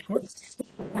in Rajkot.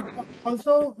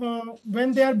 Also,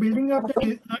 when they are building up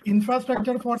the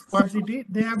infrastructure for smart city,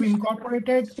 they have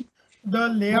incorporated the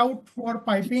layout for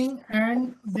piping,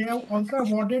 and they have also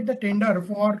awarded the tender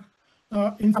for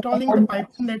installing the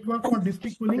piping network for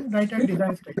district cooling right at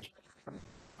design stage,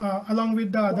 along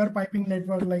with the other piping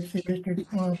network like sewage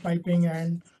piping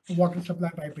and water supply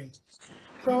piping.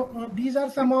 So these are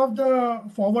some of the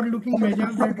forward-looking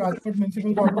measures that Rajkot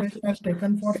Municipal Corporation has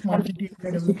taken for smart city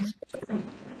development.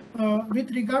 With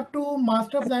regard to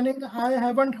master planning, I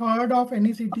haven't heard of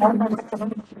any city who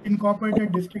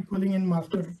incorporated district cooling in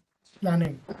master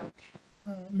planning.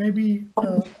 Maybe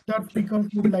other speakers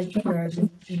would like to add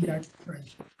in that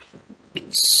front.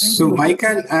 So,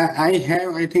 Michael, I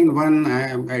have, I think, one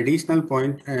additional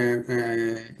point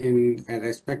in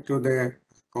respect to the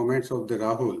comments of the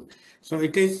Rahul. So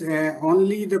it is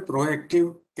only the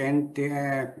proactive can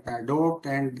adopt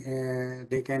and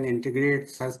they can integrate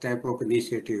such type of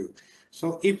initiative.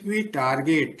 So if we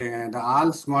target the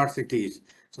all smart cities,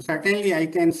 so certainly I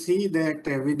can see that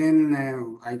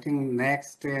within, I think,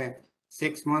 next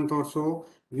 6 months or so,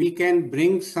 we can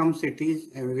bring some cities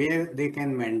where they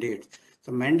can mandate.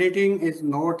 So mandating is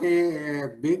not a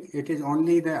big, it is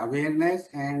only the awareness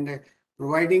and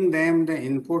providing them the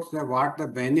inputs that what the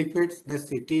benefits the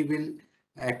city will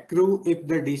accrue if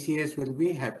the DCS will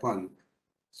be happen.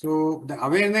 So the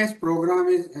awareness program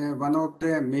is one of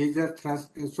the major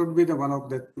thrust, it should be the one of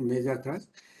the major thrust.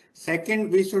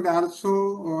 Second, we should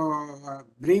also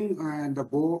bring on the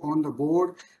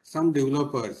board some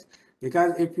developers,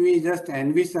 because if we just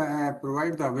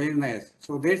provide the awareness,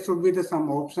 so there should be some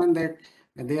option that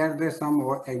there are the some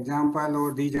example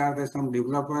or these are the some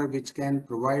developer which can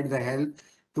provide the help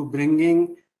to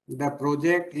bringing the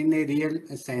project in a real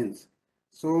sense.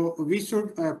 So we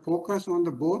should focus on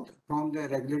the both from the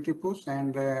regulatory push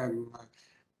and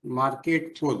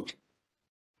market pull.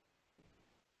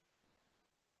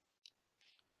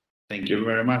 Thank you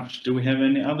very much. Do we have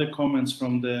any other comments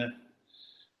from the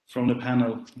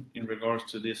panel in regards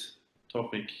to this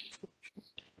topic?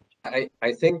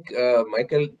 I think,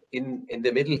 Michael, in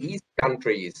the Middle East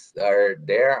countries,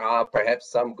 there are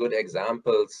perhaps some good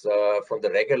examples from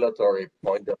the regulatory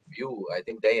point of view. I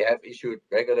think they have issued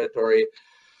regulatory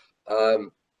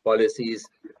policies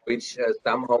which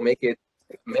somehow make it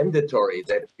mandatory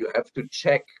that you have to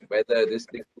check whether this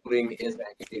cooling is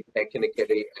actually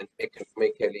technically and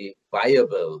economically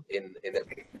viable in a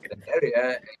particular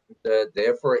area. And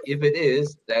therefore, if it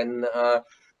is, then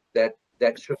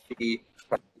that should be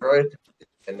prioritized.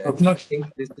 And I think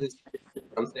this is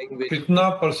something which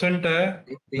कितना percent है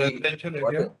residential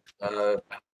area?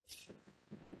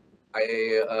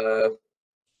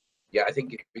 Yeah, I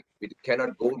think we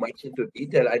cannot go much into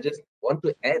detail. I just want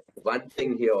to add one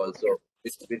thing here also,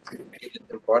 which is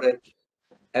important.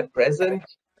 At present,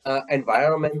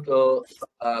 environmental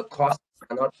costs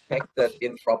are not factored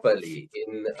in properly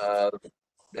in,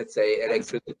 let's say,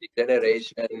 electricity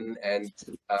generation and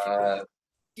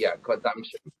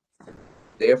consumption.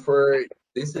 Therefore,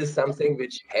 this is something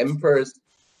which hampers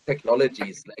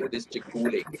technologies like district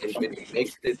cooling and which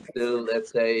makes it still,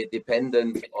 let's say,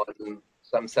 dependent on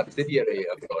some subsidiary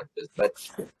approaches. But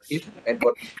and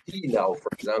what we see now, for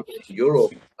example, in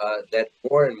Europe, that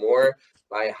more and more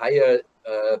by higher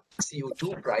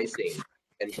CO2 pricing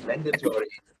and mandatory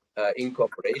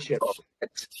incorporation of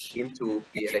that into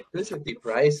the electricity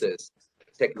prices,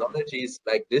 technologies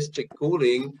like district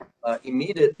cooling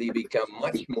immediately become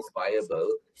much more viable,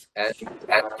 and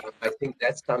I think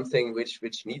that's something which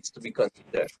needs to be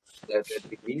considered. That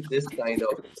we need this kind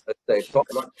of, let's say,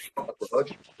 top-notch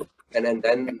approach, and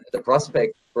then the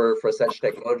prospect for such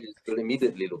technologies will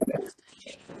immediately look better.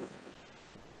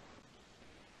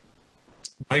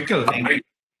 Michael,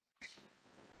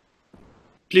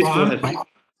 please go ahead.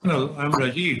 I'm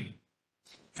Rajiv,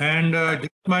 and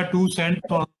just my 2 cents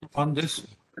on this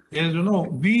is,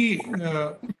 we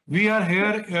are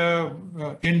here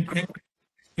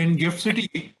in Gift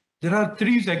City. There are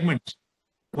 3 segments.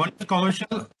 One is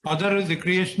commercial, other is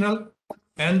recreational,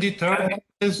 and the third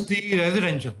is the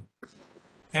residential.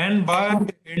 And by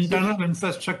internal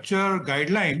infrastructure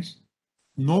guidelines,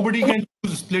 nobody can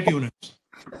use split units.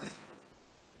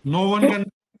 No one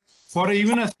can, for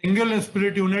even a single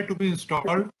split unit to be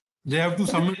installed, they have to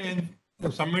submit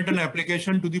an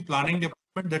application to the planning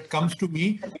department that comes to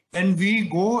me, and we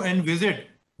go and visit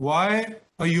why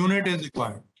a unit is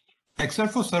required.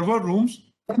 Except for server rooms,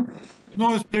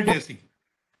 no split AC.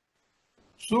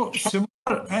 So similar,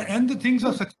 and the things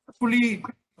are successfully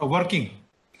working.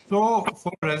 So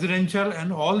for residential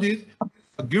and all these,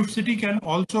 Gift City can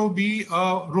also be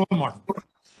a role model.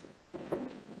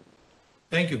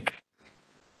 Thank you.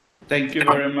 Thank you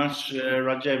very much,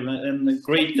 Rajev, and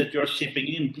great that you're shipping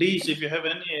in. Please, if you have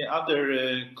any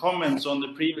other comments on the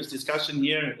previous discussion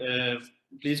here,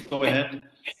 please go ahead.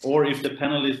 Or if the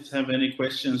panelists have any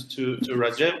questions to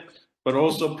Rajev, but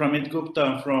also Pramit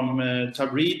Gupta from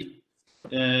Tabreed,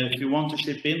 if you want to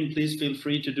ship in, please feel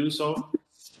free to do so.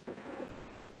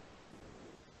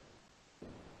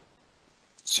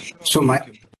 So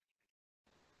Michael,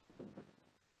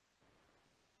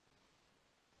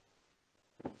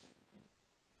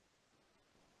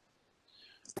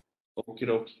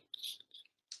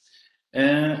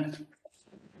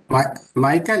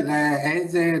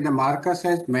 as the Marcus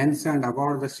has mentioned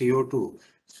about the CO2.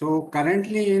 So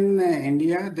currently in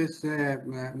India, this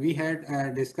we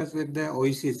had discussed with the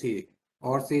OECC,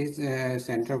 Overseas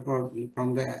Center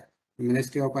from the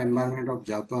Ministry of Environment of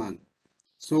Japan.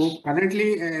 So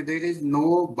currently there is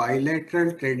no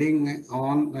bilateral trading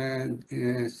on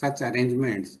such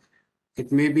arrangements.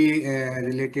 It may be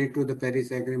related to the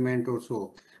Paris Agreement or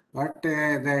so. But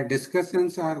the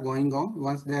discussions are going on.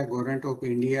 Once the government of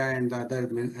India and the other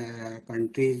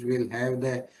countries will have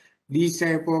these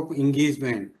type of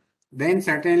engagement, then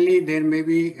certainly there may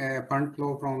be fund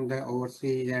flow from the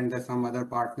overseas, and some other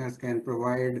partners can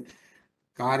provide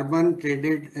carbon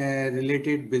traded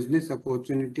related business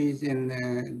opportunities in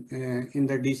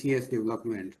the DCS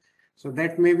development. So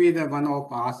that may be the one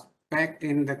of aspect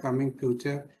in the coming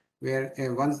future, where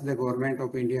once the government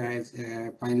of India has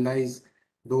finalized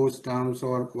those terms,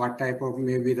 or what type of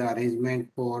maybe the arrangement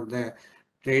for the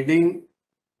trading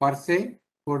per se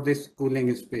for this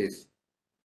cooling space.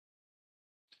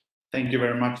 Thank you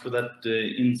very much for that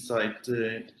insight,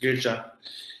 Girja.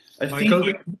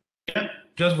 Michael,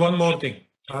 just one more thing.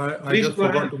 I just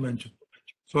forgot to mention.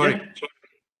 Sorry.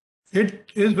 Yeah.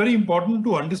 It is very important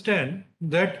to understand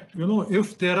that,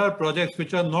 if there are projects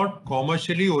which are not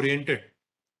commercially oriented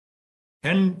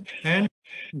and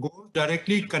go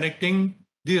directly connecting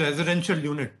the residential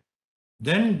unit,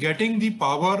 then getting the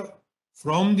power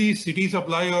from the city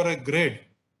supply or a grid,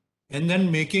 and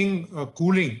then making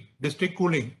cooling, district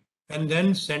cooling, and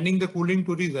then sending the cooling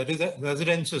to the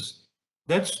residences,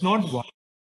 that's not one.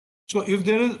 So if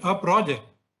there is a project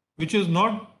which is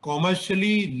not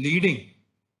commercially leading,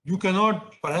 you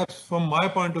cannot, perhaps from my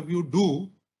point of view, do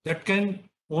that can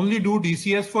only do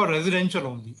DCS for residential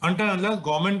only, until unless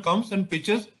government comes and pitch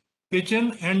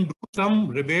in and do some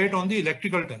rebate on the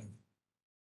electrical tariff.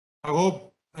 I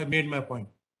hope I made my point.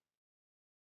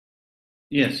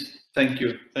 Yes, thank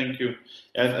you. Thank you.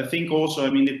 I think also, I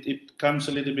mean, it comes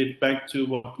a little bit back to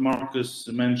what Marcus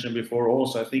mentioned before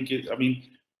also. I think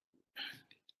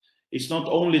it's not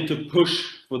only to push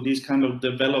for these kind of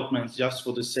developments just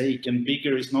for the sake, and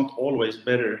bigger is not always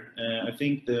better. I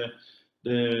think the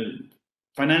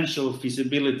financial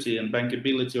feasibility and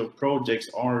bankability of projects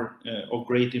are of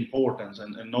great importance,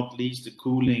 and not least the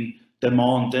cooling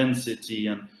demand density.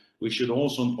 And we should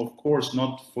also, of course,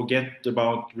 not forget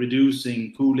about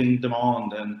reducing cooling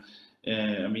demand and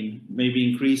I mean, maybe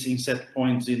increasing set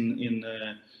points in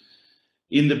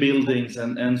the buildings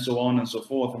and so on and so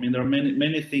forth. I mean, there are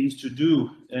many things to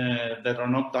do that are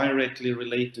not directly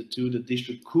related to the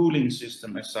district cooling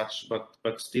system as such,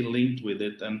 but still linked with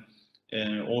it, and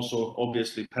also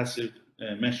obviously passive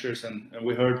measures. And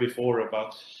we heard before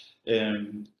about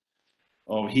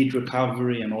heat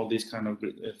recovery and all these kind of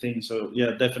things. So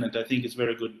yeah, definitely, I think it's a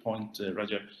very good point,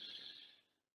 Raja.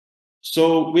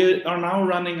 So we are now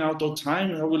running out of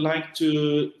time. I would like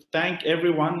to thank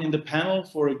everyone in the panel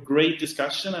for a great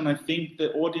discussion, and I think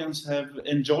the audience have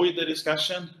enjoyed the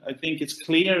discussion. I think it's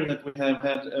clear that we have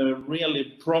had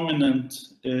really prominent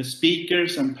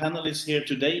speakers and panelists here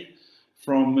today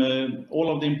from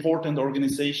all of the important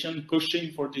organizations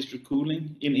pushing for district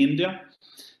cooling in India.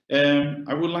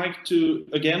 I would like to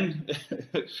again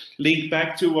link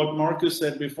back to what Marcus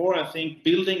said before. I think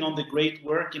building on the great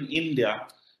work in India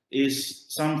is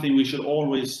something we should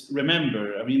always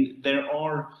remember. I mean, there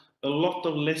are a lot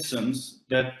of lessons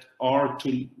that are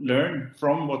to learn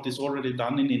from what is already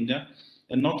done in India,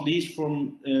 and not least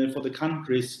from for the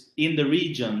countries in the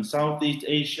region, Southeast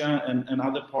Asia and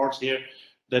other parts here,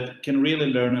 that can really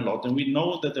learn a lot. And we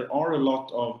know that there are a lot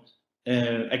of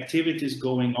activities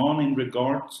going on in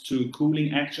regards to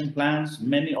cooling action plans.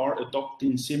 Many are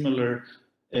adopting similar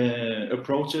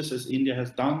approaches as India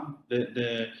has done.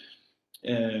 The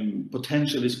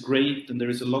potential is great, and there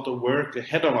is a lot of work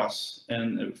ahead of us,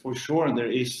 and for sure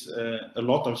there is a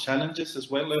lot of challenges as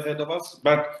well ahead of us,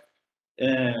 but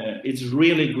it's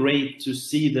really great to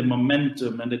see the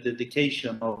momentum and the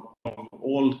dedication of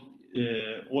all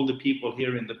the people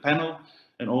here in the panel,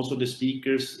 and also the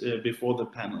speakers before the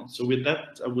panel. So with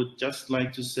that, I would just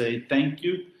like to say thank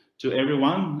you to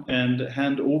everyone, and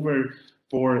hand over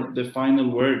for the final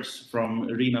words from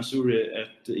Reena Suri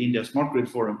at the India Smart Grid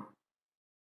Forum.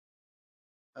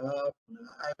 I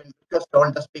will request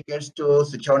all the speakers to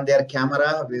switch on their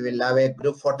camera. We will have a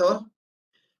group photo.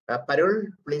 Parul,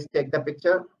 please take the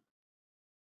picture.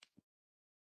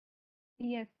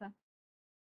 Yes, sir.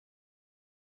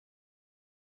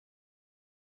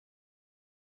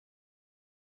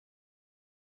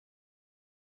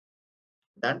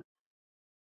 Done.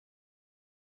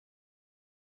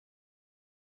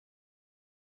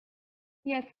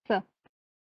 Yes, sir.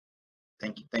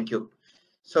 Thank you. Thank you.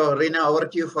 So, Reena, over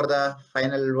to you for the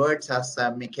final words, as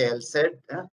Mikhail said.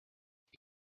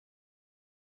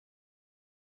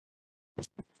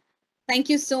 Thank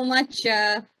you so much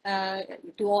to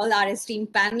all our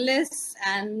esteemed panelists,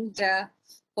 and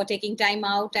for taking time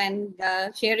out and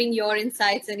sharing your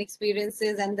insights and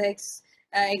experiences, and the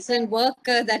excellent work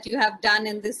that you have done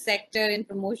in this sector in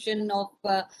promotion of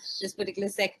this particular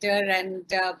sector, and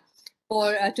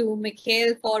to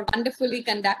Mikhail for wonderfully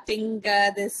conducting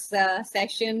this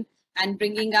session and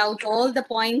bringing out all the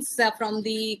points from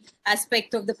the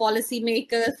aspect of the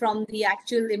policymakers, from the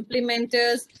actual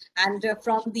implementers, and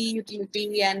from the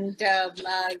utility, and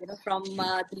from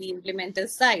the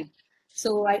implementers side.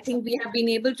 So I think we have been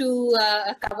able to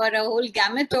cover a whole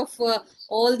gamut of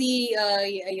all the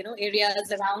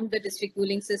areas around the district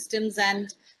cooling systems,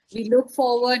 and we look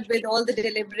forward with all the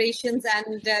deliberations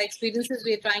and experiences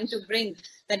we are trying to bring,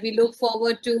 that we look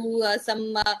forward to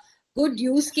some good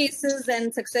use cases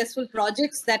and successful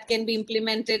projects that can be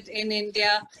implemented in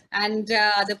India and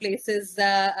other places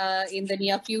in the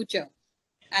near future.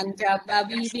 And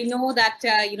we know that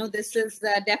this is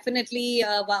definitely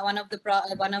one of the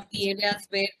areas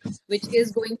which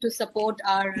is going to support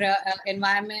our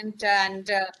environment, and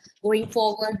going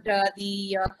forward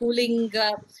the cooling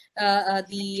the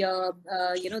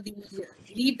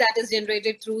heat that is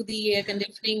generated through the air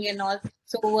conditioning and all.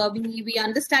 So we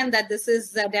understand that this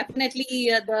is definitely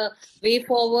the way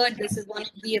forward. This is one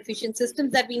of the efficient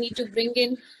systems that we need to bring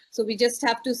in. So we just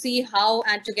have to see how,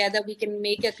 and together we can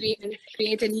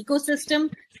create an ecosystem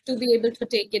to be able to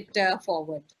take it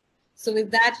forward. So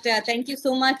with that, thank you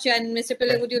so much. And Mr.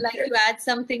 Pillai, would you like to add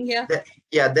something here?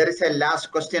 Yeah, there is a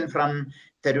last question from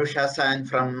Terusha San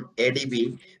from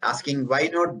ADB asking why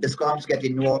not DISCOMs get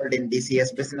involved in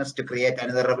DCS business to create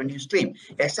another revenue stream.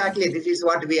 Exactly, this is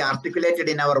what we articulated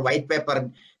in our white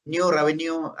paper, new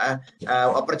revenue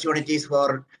opportunities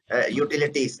for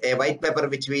utilities, a white paper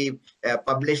which we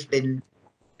published in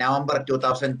November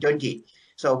 2020.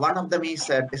 So one of them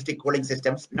is district cooling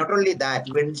systems. Not only that,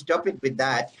 we didn't stop it with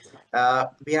that.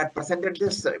 We had presented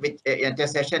this with a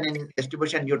session in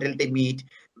distribution utility meet,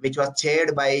 which was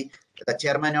chaired by the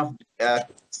chairman of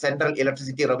Central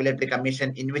Electricity Regulatory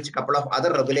Commission, in which a couple of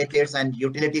other regulators and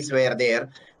utilities were there.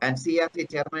 And CRC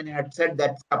chairman had said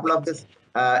that a couple of these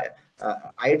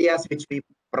ideas which we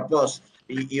propose,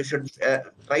 you should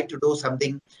try to do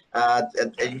something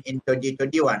in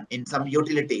 2021 in some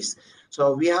utilities.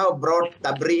 So we have brought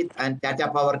Tabreed and Tata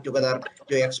Power together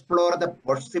to explore the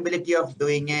possibility of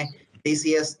doing a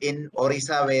DCS in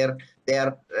Orissa, where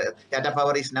their Tata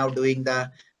Power is now doing the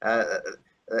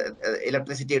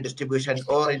electricity distribution,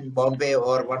 or in Bombay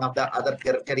or one of the other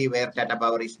territory where Tata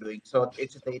Power is doing. So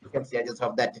it's the initial stages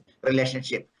of that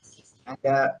relationship. And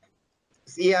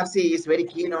CRC is very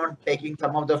keen on taking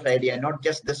some of those ideas, not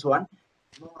just this one,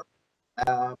 more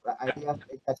ideas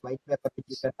like that white paper which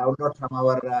you can download from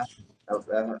our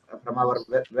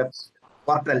web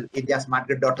portal,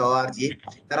 indiasmarket.org.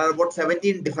 There are about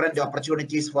 17 different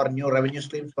opportunities for new revenue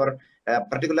streams for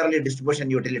particularly distribution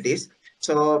utilities.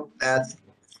 So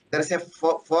there is a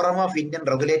forum of Indian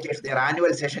regulators. Their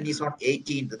annual session is on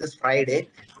 18th, this Friday.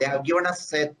 They have given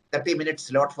us a 30-minute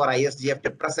slot for ISGF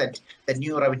to present the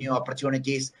new revenue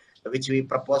opportunities which we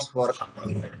propose for.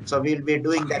 So we'll be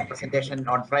doing that presentation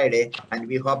on Friday, and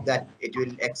we hope that it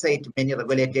will excite many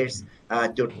regulators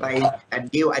to try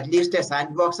and give at least a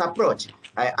sandbox approach.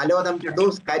 Allow them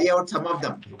to carry out some of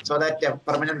them, so that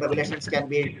permanent regulations can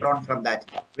be drawn from that.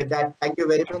 With that, thank you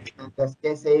very much, and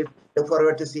stay safe. Look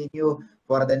forward to seeing you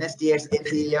for the next year's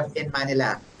ACEF in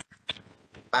Manila.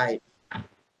 Bye.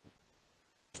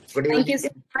 Good evening. Thank you so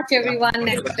much, everyone.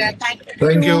 And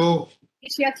Thank you.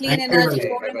 Asia Clean Thank you. Energy.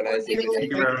 Have a nice evening.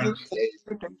 Thank you very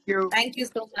much. Thank you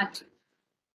so much.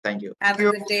 Thank you. Have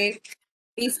a good day.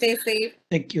 Please stay safe.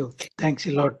 Thank you. Thanks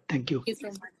a lot. Thank you. Thank you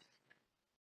so much.